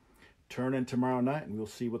 So turn in tomorrow night and we'll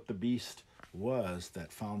see what the beast was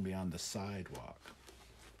that found me on the sidewalk.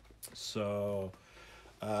 So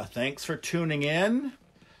thanks for tuning in.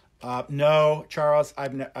 No, Charles,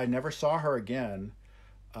 I never saw her again.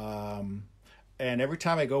 And every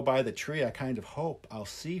time I go by the tree, I kind of hope I'll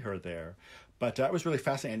see her there. But that was really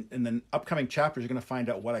fascinating. In the upcoming chapters, you're going to find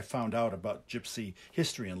out what I found out about gypsy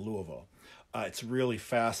history in Louisville. It's really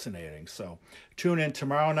fascinating. So tune in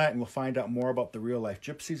tomorrow night and we'll find out more about the real-life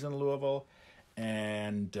gypsies in Louisville.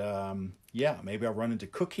 And yeah, maybe I'll run into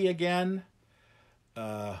Cookie again.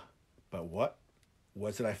 But what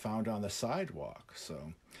was it I found on the sidewalk?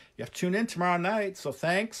 So you have to tune in tomorrow night. So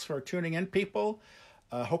thanks for tuning in, people.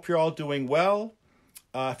 Hope you're all doing well.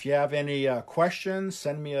 If you have any questions,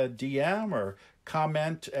 send me a DM or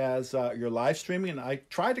comment as you're live streaming. And I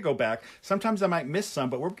try to go back. Sometimes I might miss some,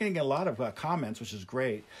 but we're getting a lot of comments, which is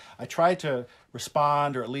great. I try to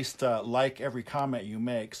respond or at least like every comment you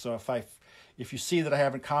make. So if you see that I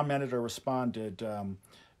haven't commented or responded,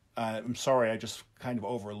 I'm sorry, I just kind of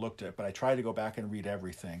overlooked it, but I try to go back and read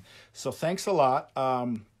everything. So thanks a lot.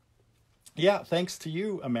 Yeah, thanks to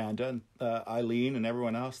you, Amanda, and Eileen, and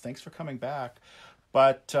everyone else. Thanks for coming back.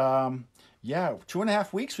 But yeah,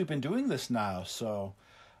 2.5 weeks we've been doing this now, so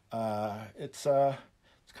it's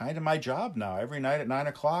kind of my job now. Every night at 9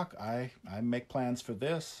 o'clock, I make plans for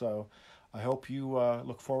this, so I hope you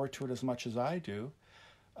look forward to it as much as I do.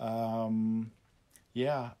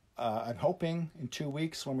 Yeah. I'm hoping in 2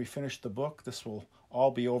 weeks when we finish the book, this will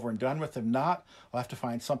all be over and done with. If not, I'll have to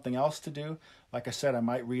find something else to do. Like I said, I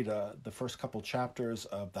might read the first couple chapters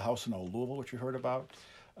of The House in Old Louisville, which we heard about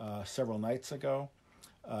several nights ago.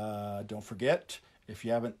 Don't forget, if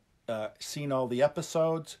you haven't seen all the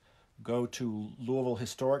episodes, go to Louisville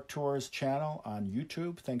Historic Tours channel on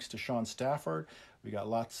YouTube. Thanks to Sean Stafford. We got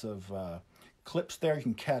lots of clips there you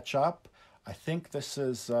can catch up. I think this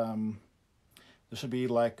is... this would be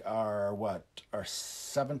like our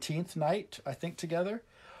 17th night, I think, together.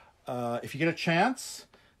 If you get a chance,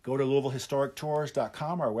 go to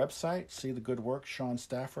LouisvilleHistoricTours.com, our website. See the good work Sean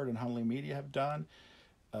Stafford and Hunley Media have done.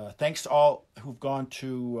 Thanks to all who've gone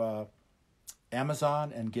to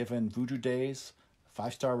Amazon and given Voodoo Days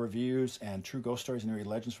 5-star reviews and True Ghost Stories and Eerie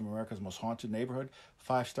Legends from America's Most Haunted Neighborhood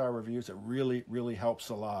 5-star reviews. It really, really helps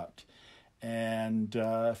a lot. And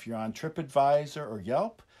if you're on TripAdvisor or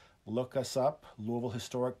Yelp, look us up, Louisville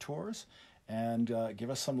Historic Tours, and give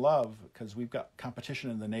us some love, because we've got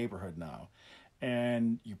competition in the neighborhood now.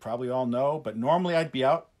 And you probably all know, but normally I'd be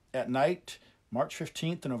out at night, March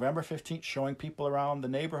 15th and November 15th, showing people around the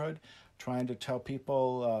neighborhood, trying to tell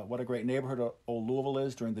people what a great neighborhood old Louisville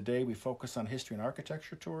is. During the day, we focus on history and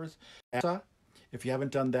architecture tours. If you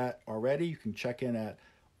haven't done that already, you can check in at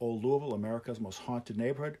Old Louisville, America's most haunted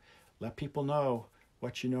neighborhood. Let people know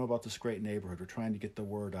what you know about this great neighborhood. We're trying to get the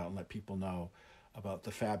word out and let people know about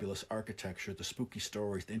the fabulous architecture, the spooky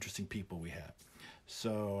stories, the interesting people we have.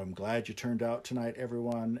 So I'm glad you turned out tonight,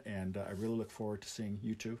 everyone, and I really look forward to seeing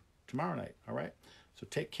you two tomorrow night. All right? So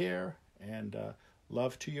take care, and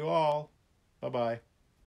love to you all. Bye-bye.